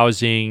affordable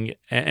housing,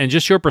 and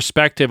just your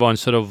perspective on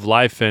sort of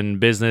life and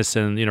business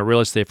and real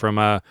estate from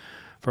a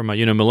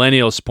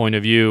millennials point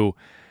of view.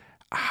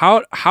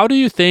 How do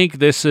you think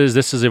this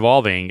is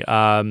evolving?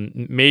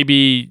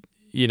 Maybe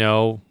you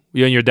and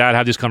your dad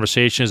have these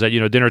conversations at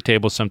dinner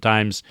tables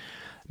sometimes.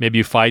 Maybe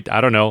you fight.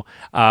 I don't know.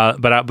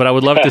 But I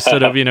would love to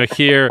sort of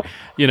hear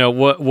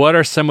what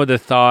are some of the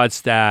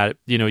thoughts that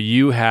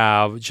you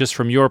have just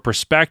from your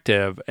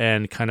perspective,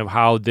 and kind of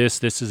how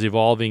this is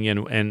evolving,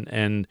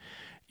 and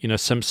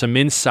some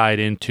insight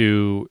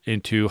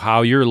into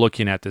how you're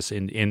looking at this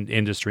in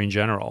industry in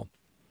general.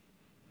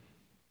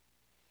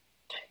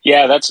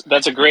 Yeah,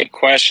 that's a great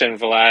question,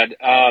 Vlad.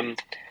 I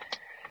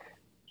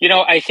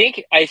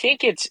think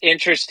it's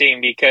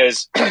interesting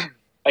because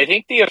I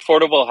think the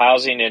affordable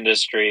housing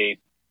industry,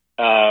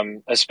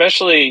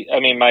 especially, I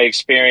mean, my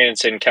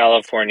experience in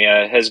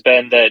California has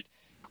been that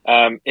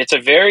it's a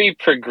very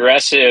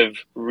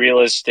progressive real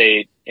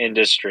estate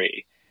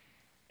industry.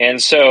 And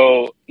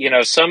so,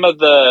 some of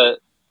the,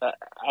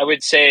 I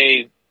would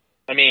say,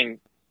 I mean,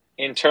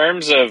 in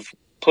terms of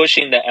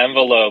pushing the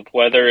envelope,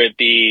 whether it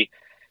be,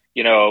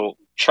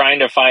 trying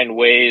to find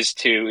ways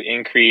to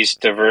increase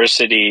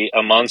diversity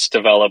amongst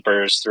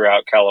developers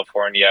throughout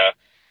California,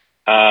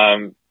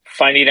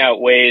 finding out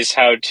ways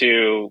how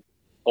to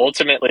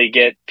ultimately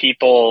get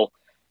people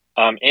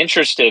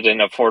interested in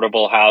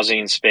affordable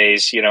housing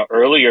space,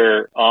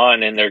 earlier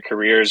on in their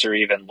careers or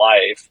even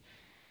life.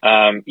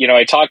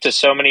 I talk to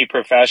so many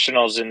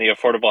professionals in the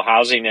affordable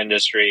housing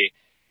industry,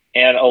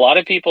 and a lot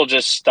of people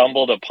just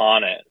stumbled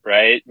upon it,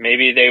 right?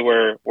 Maybe they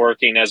were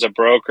working as a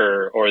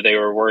broker, or they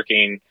were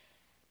working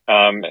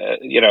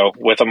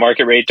with a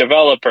market rate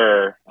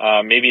developer.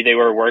 Maybe they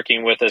were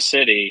working with a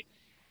city.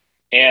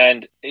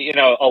 And,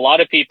 a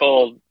lot of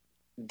people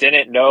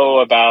didn't know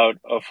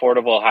about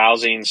affordable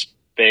housing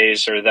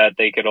space, or that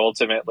they could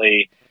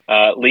ultimately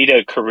lead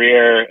a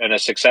career, and a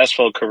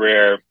successful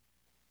career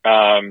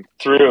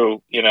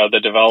through, the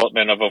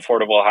development of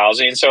affordable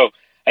housing. So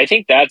I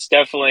think that's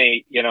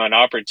definitely, an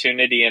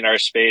opportunity in our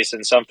space,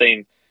 and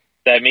something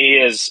that me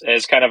as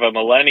kind of a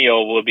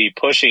millennial will be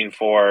pushing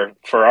for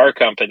our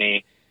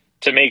company,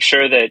 to make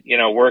sure that,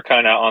 we're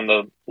kind of on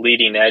the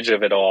leading edge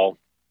of it all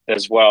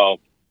as well.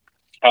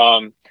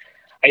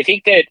 I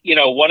think that,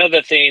 one of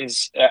the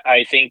things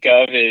I think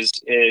of is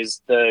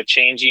the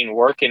changing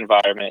work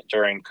environment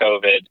during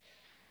COVID.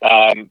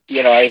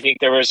 I think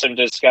there were some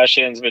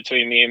discussions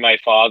between me and my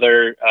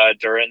father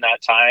during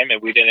that time,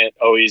 and we didn't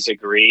always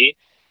agree.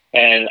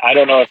 And I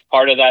don't know if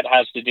part of that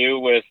has to do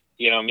with,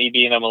 me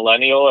being a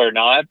millennial or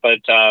not,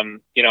 but,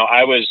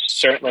 I was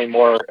certainly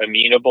more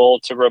amenable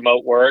to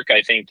remote work.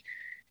 I think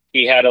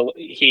he had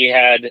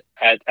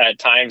at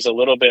times a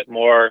little bit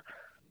more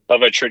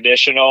of a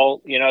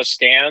traditional,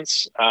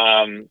 stance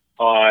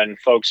on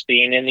folks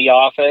being in the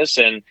office.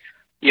 And,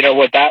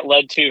 what that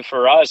led to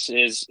for us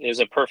is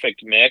a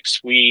perfect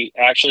mix. We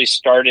actually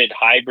started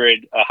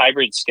a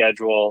hybrid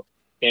schedule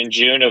in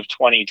June of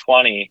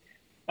 2020.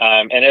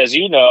 And as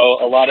you know,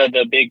 a lot of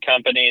the big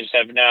companies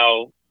have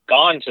now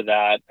gone to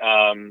that,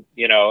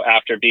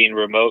 after being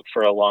remote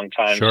for a long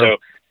time. Sure.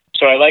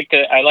 So I like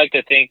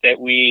to think that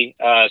we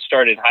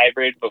started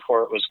hybrid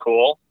before it was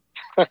cool.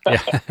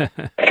 Yeah.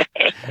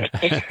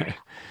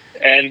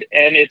 and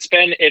it's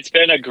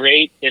been a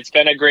great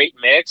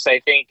mix. I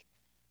think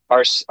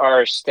our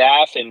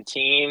staff and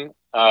team,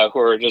 who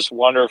are just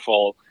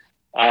wonderful,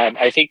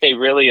 I think they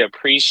really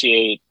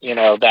appreciate,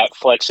 that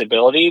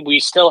flexibility. We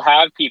still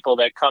have people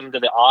that come to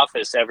the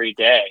office every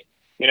day.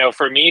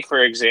 For me,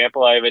 for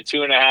example, I have a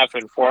 2.5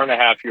 and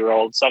 4.5 year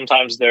old.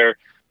 Sometimes they're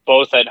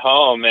both at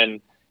home, and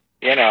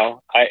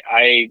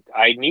I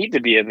need to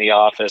be in the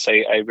office.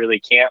 I really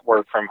can't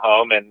work from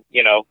home, and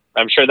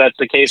I'm sure that's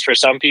the case for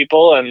some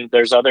people. And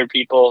there's other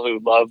people who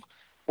love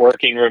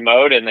working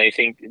remote, and they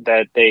think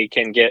that they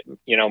can get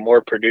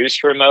more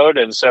produced remote,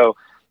 and so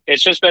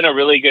it's just been a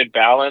really good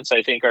balance.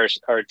 I think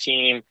our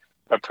team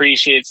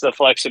appreciates the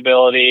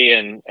flexibility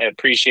and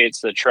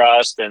appreciates the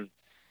trust. And,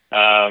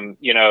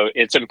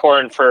 it's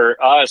important for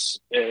us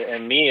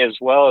and me as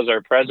well as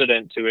our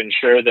president to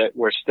ensure that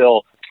we're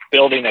still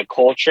building a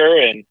culture.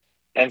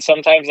 And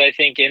sometimes I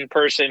think in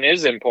person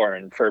is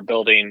important for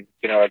building,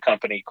 a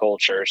company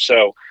culture.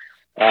 So,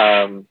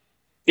 I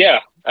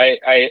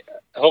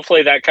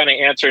hopefully that kind of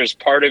answers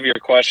part of your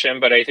question,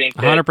 but I think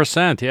that,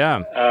 100%. Yeah.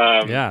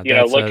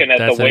 Looking at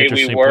the way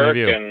we work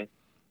and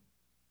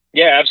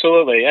yeah,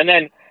 absolutely. And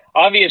then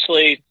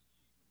obviously,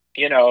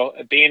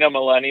 being a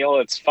millennial,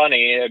 it's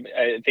funny.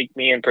 I think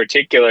me in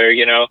particular,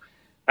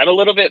 I'm a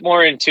little bit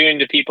more in tune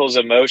to people's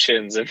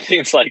emotions and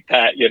things like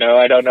that.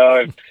 I don't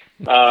know if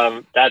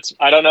I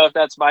don't know if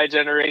that's my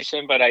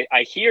generation, but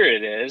I hear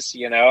it is.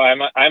 I'm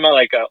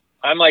like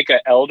a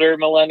elder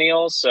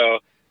millennial, so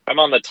I'm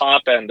on the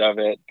top end of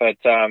it. But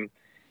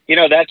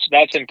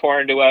that's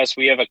important to us.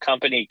 We have a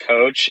company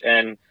coach,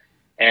 and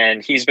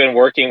he's been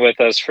working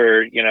with us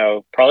for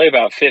probably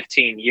about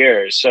 15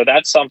 years. So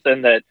that's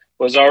something that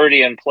was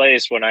already in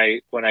place when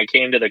I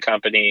came to the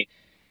company.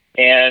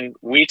 And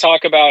we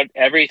talk about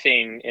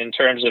everything in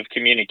terms of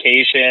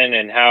communication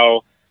and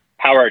how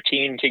our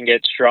team can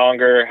get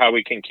stronger, how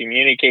we can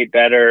communicate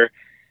better.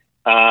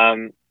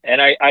 And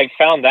I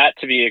found that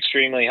to be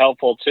extremely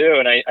helpful too.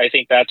 And I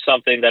think that's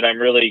something that I'm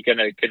really going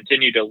to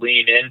continue to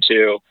lean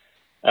into.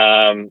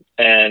 As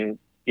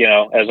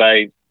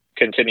I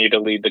continue to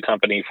lead the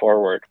company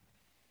forward.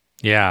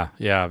 Yeah.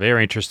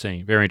 Very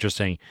interesting. Very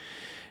interesting.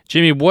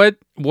 Jimmy, what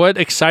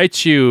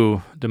excites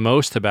you the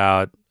most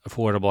about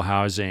affordable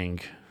housing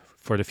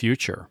for the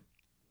future?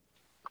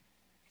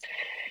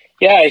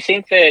 Yeah, I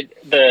think that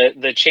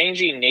the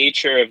changing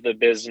nature of the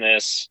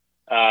business,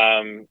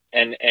 and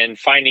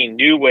finding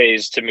new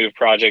ways to move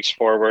projects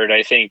forward,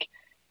 I think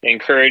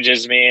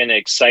encourages me and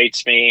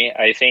excites me.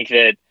 I think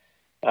that,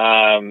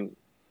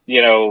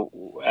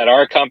 at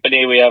our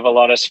company, we have a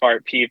lot of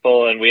smart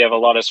people, and we have a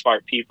lot of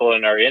smart people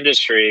in our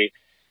industry.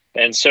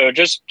 And so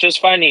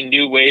just finding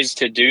new ways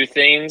to do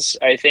things,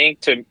 I think,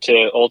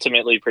 to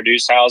ultimately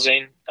produce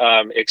housing,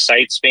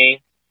 excites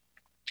me.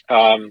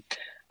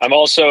 I'm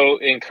also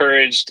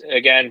encouraged,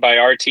 again, by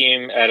our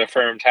team at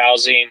Affirmed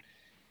Housing,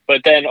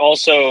 but then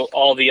also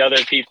all the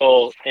other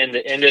people in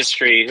the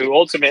industry who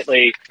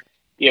ultimately,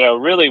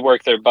 really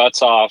work their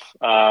butts off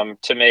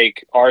to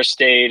make our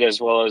state as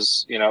well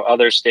as,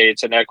 other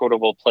states an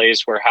equitable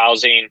place where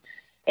housing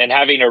and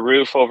having a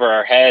roof over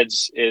our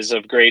heads is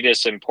of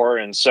greatest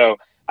importance. So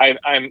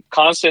I'm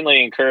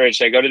constantly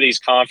encouraged. I go to these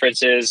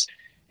conferences,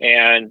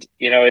 and,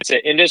 it's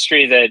an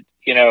industry that,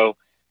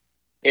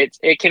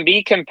 it can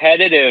be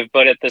competitive,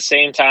 but at the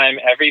same time,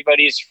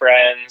 everybody's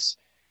friends.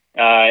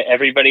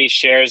 Everybody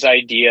shares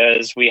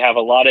ideas. We have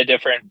a lot of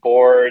different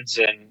boards,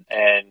 and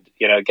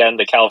again,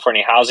 the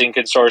California Housing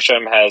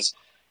Consortium has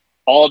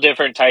all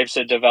different types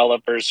of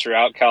developers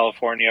throughout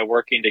California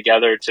working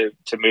together to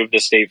move the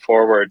state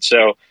forward.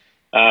 So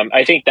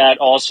I think that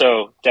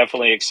also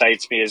definitely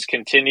excites me, is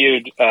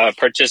continued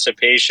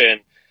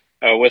participation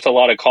with a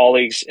lot of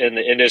colleagues in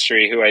the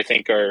industry who I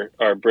think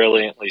are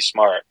brilliantly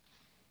smart.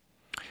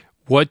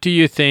 What do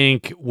you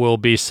think will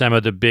be some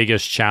of the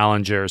biggest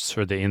challengers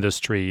for the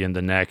industry in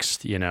the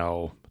next,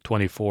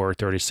 24,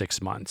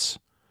 36 months?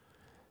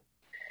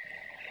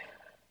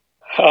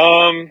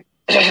 Wow.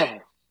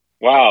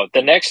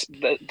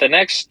 The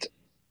next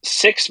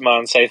 6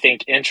 months, I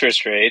think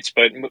interest rates,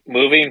 but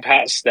moving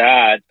past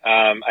that,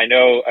 I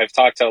know I've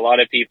talked to a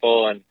lot of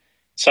people, and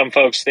some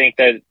folks think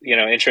that,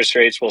 interest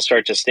rates will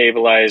start to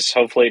stabilize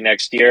hopefully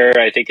next year.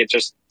 I think it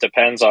just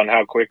depends on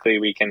how quickly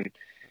we can,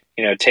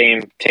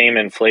 tame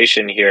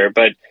inflation here.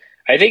 But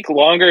I think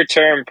longer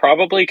term,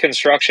 probably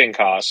construction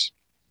costs.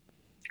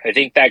 I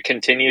think that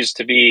continues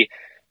to be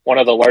one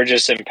of the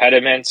largest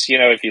impediments.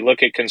 If you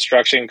look at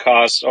construction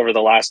costs over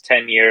the last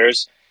 10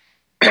 years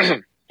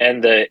and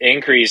the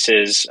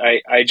increases,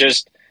 I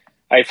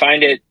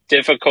find it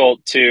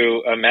difficult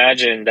to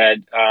imagine that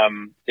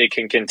it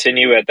can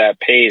continue at that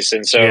pace.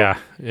 And so, I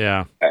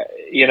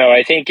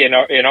think in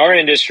our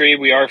industry,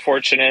 we are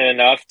fortunate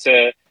enough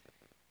to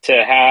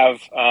have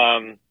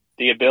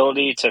the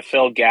ability to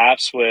fill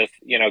gaps with,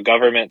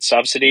 government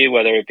subsidy,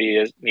 whether it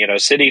be,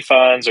 city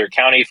funds or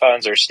county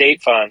funds or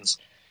state funds.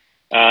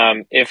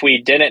 If we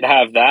didn't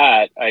have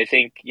that, I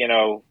think,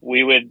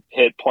 we would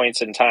hit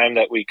points in time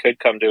that we could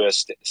come to a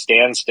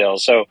standstill.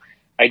 So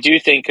I do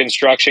think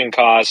construction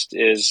cost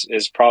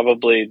is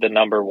probably the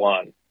number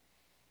one.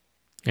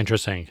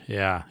 Interesting.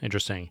 Yeah,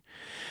 interesting.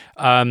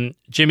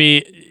 Jimmy,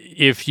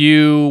 if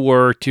you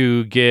were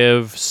to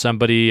give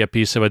somebody a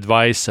piece of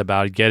advice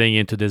about getting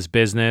into this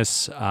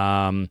business,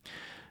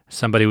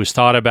 somebody who's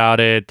thought about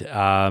it,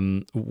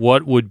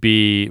 what would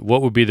be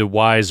the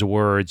wise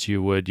words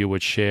you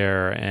would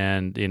share,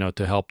 and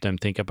to help them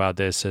think about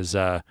this as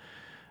a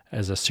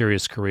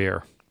serious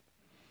career?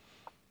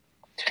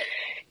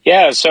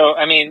 Yeah, so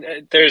I mean,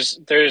 there's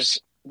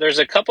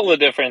a couple of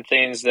different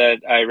things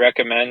that I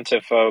recommend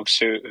to folks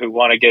who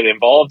want to get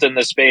involved in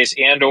the space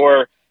and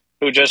or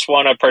who just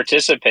want to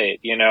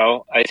participate.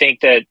 I think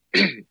that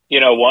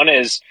one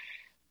is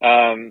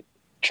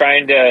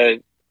trying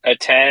to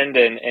attend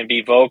and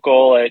be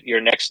vocal at your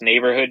next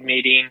neighborhood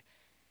meeting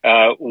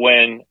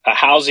when a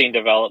housing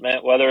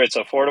development, whether it's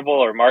affordable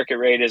or market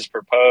rate, is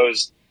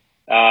proposed.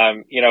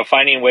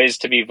 Finding ways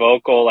to be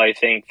vocal, I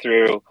think,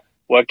 through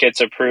what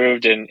gets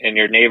approved in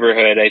your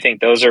neighborhood. I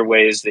think those are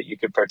ways that you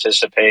could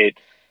participate.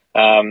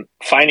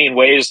 Finding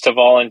ways to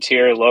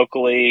volunteer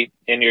locally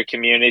in your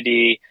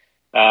community,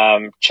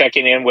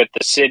 checking in with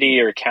the city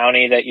or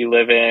county that you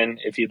live in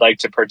if you'd like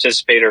to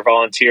participate or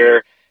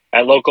volunteer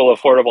at local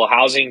affordable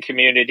housing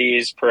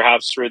communities,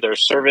 perhaps through their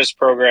service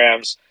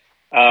programs.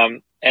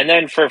 And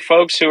then for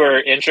folks who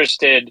are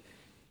interested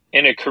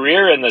in a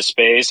career in the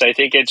space, I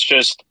think it's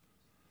just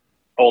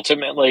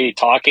ultimately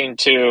talking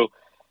to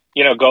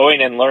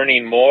going and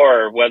learning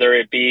more, whether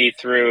it be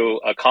through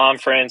a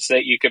conference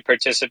that you could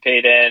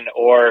participate in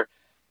or,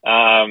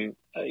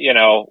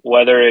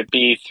 whether it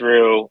be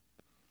through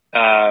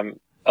a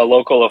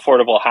local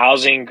affordable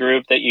housing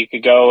group that you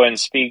could go and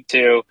speak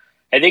to.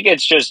 I think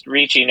it's just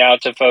reaching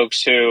out to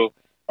folks who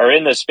are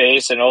in the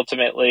space, and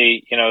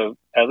ultimately,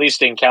 at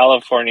least in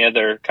California,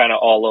 they're kind of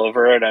all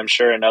over it. I'm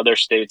sure in other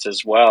states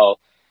as well.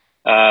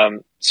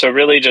 So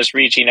really just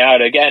reaching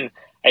out. Again,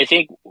 I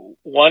think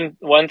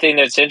one thing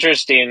that's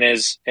interesting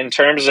is in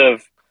terms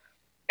of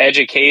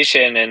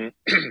education and,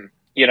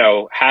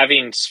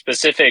 having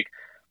specific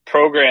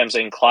programs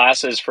and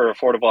classes for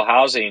affordable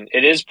housing,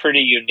 it is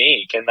pretty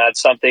unique. And that's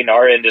something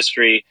our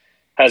industry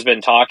has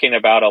been talking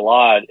about a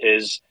lot,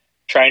 is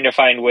trying to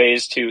find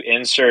ways to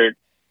insert,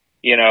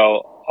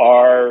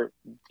 our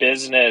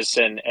business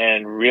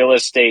and real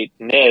estate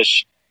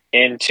niche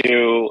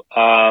into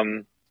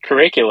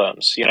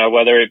curriculums,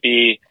 whether it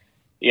be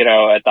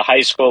at the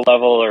high school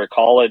level or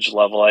college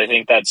level. I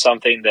think that's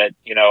something that,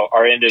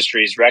 our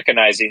industry is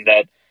recognizing,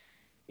 that,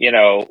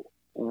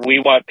 we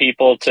want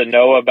people to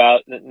know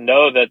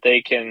that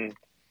they can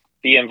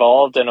be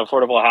involved in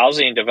affordable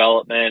housing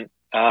development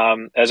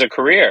as a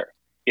career,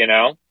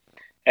 and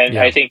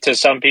yeah. I think to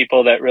some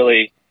people that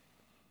really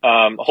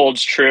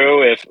holds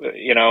true if,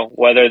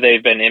 whether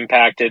they've been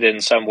impacted in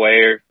some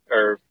way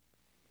or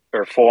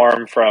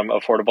form from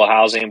affordable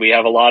housing. We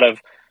have a lot of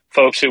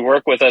folks who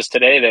work with us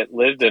today that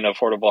lived in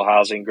affordable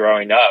housing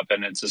growing up,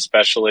 and it's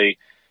especially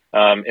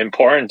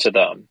important to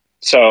them.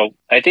 So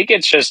I think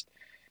it's just,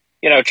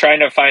 trying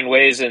to find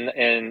ways in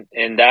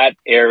that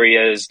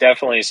area is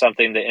definitely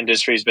something the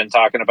industry's been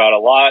talking about a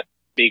lot,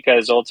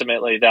 because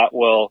ultimately that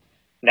will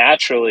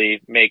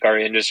naturally make our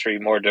industry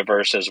more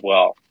diverse as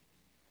well.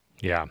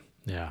 Yeah.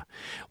 Yeah.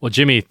 Well,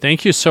 Jimmy,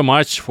 thank you so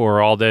much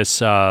for all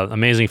this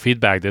amazing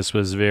feedback. This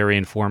was very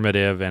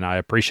informative, and I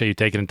appreciate you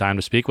taking the time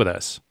to speak with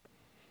us.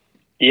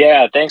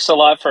 Yeah, thanks a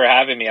lot for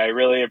having me. I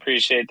really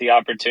appreciate the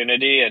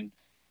opportunity, and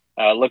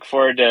look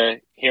forward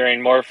to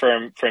hearing more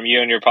from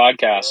you and your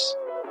podcasts.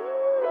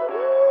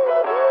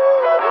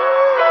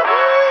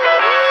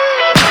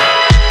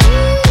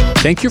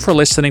 Thank you for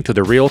listening to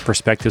the Real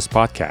Perspectives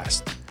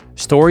podcast.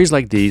 Stories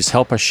like these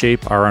help us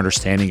shape our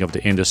understanding of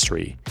the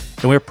industry,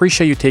 and we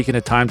appreciate you taking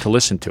the time to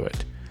listen to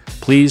it.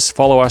 Please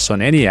follow us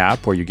on any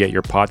app where you get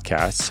your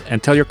podcasts,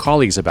 and tell your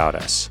colleagues about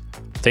us.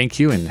 Thank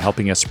you in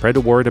helping us spread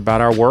the word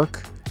about our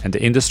work and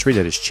the industry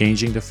that is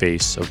changing the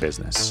face of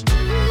business.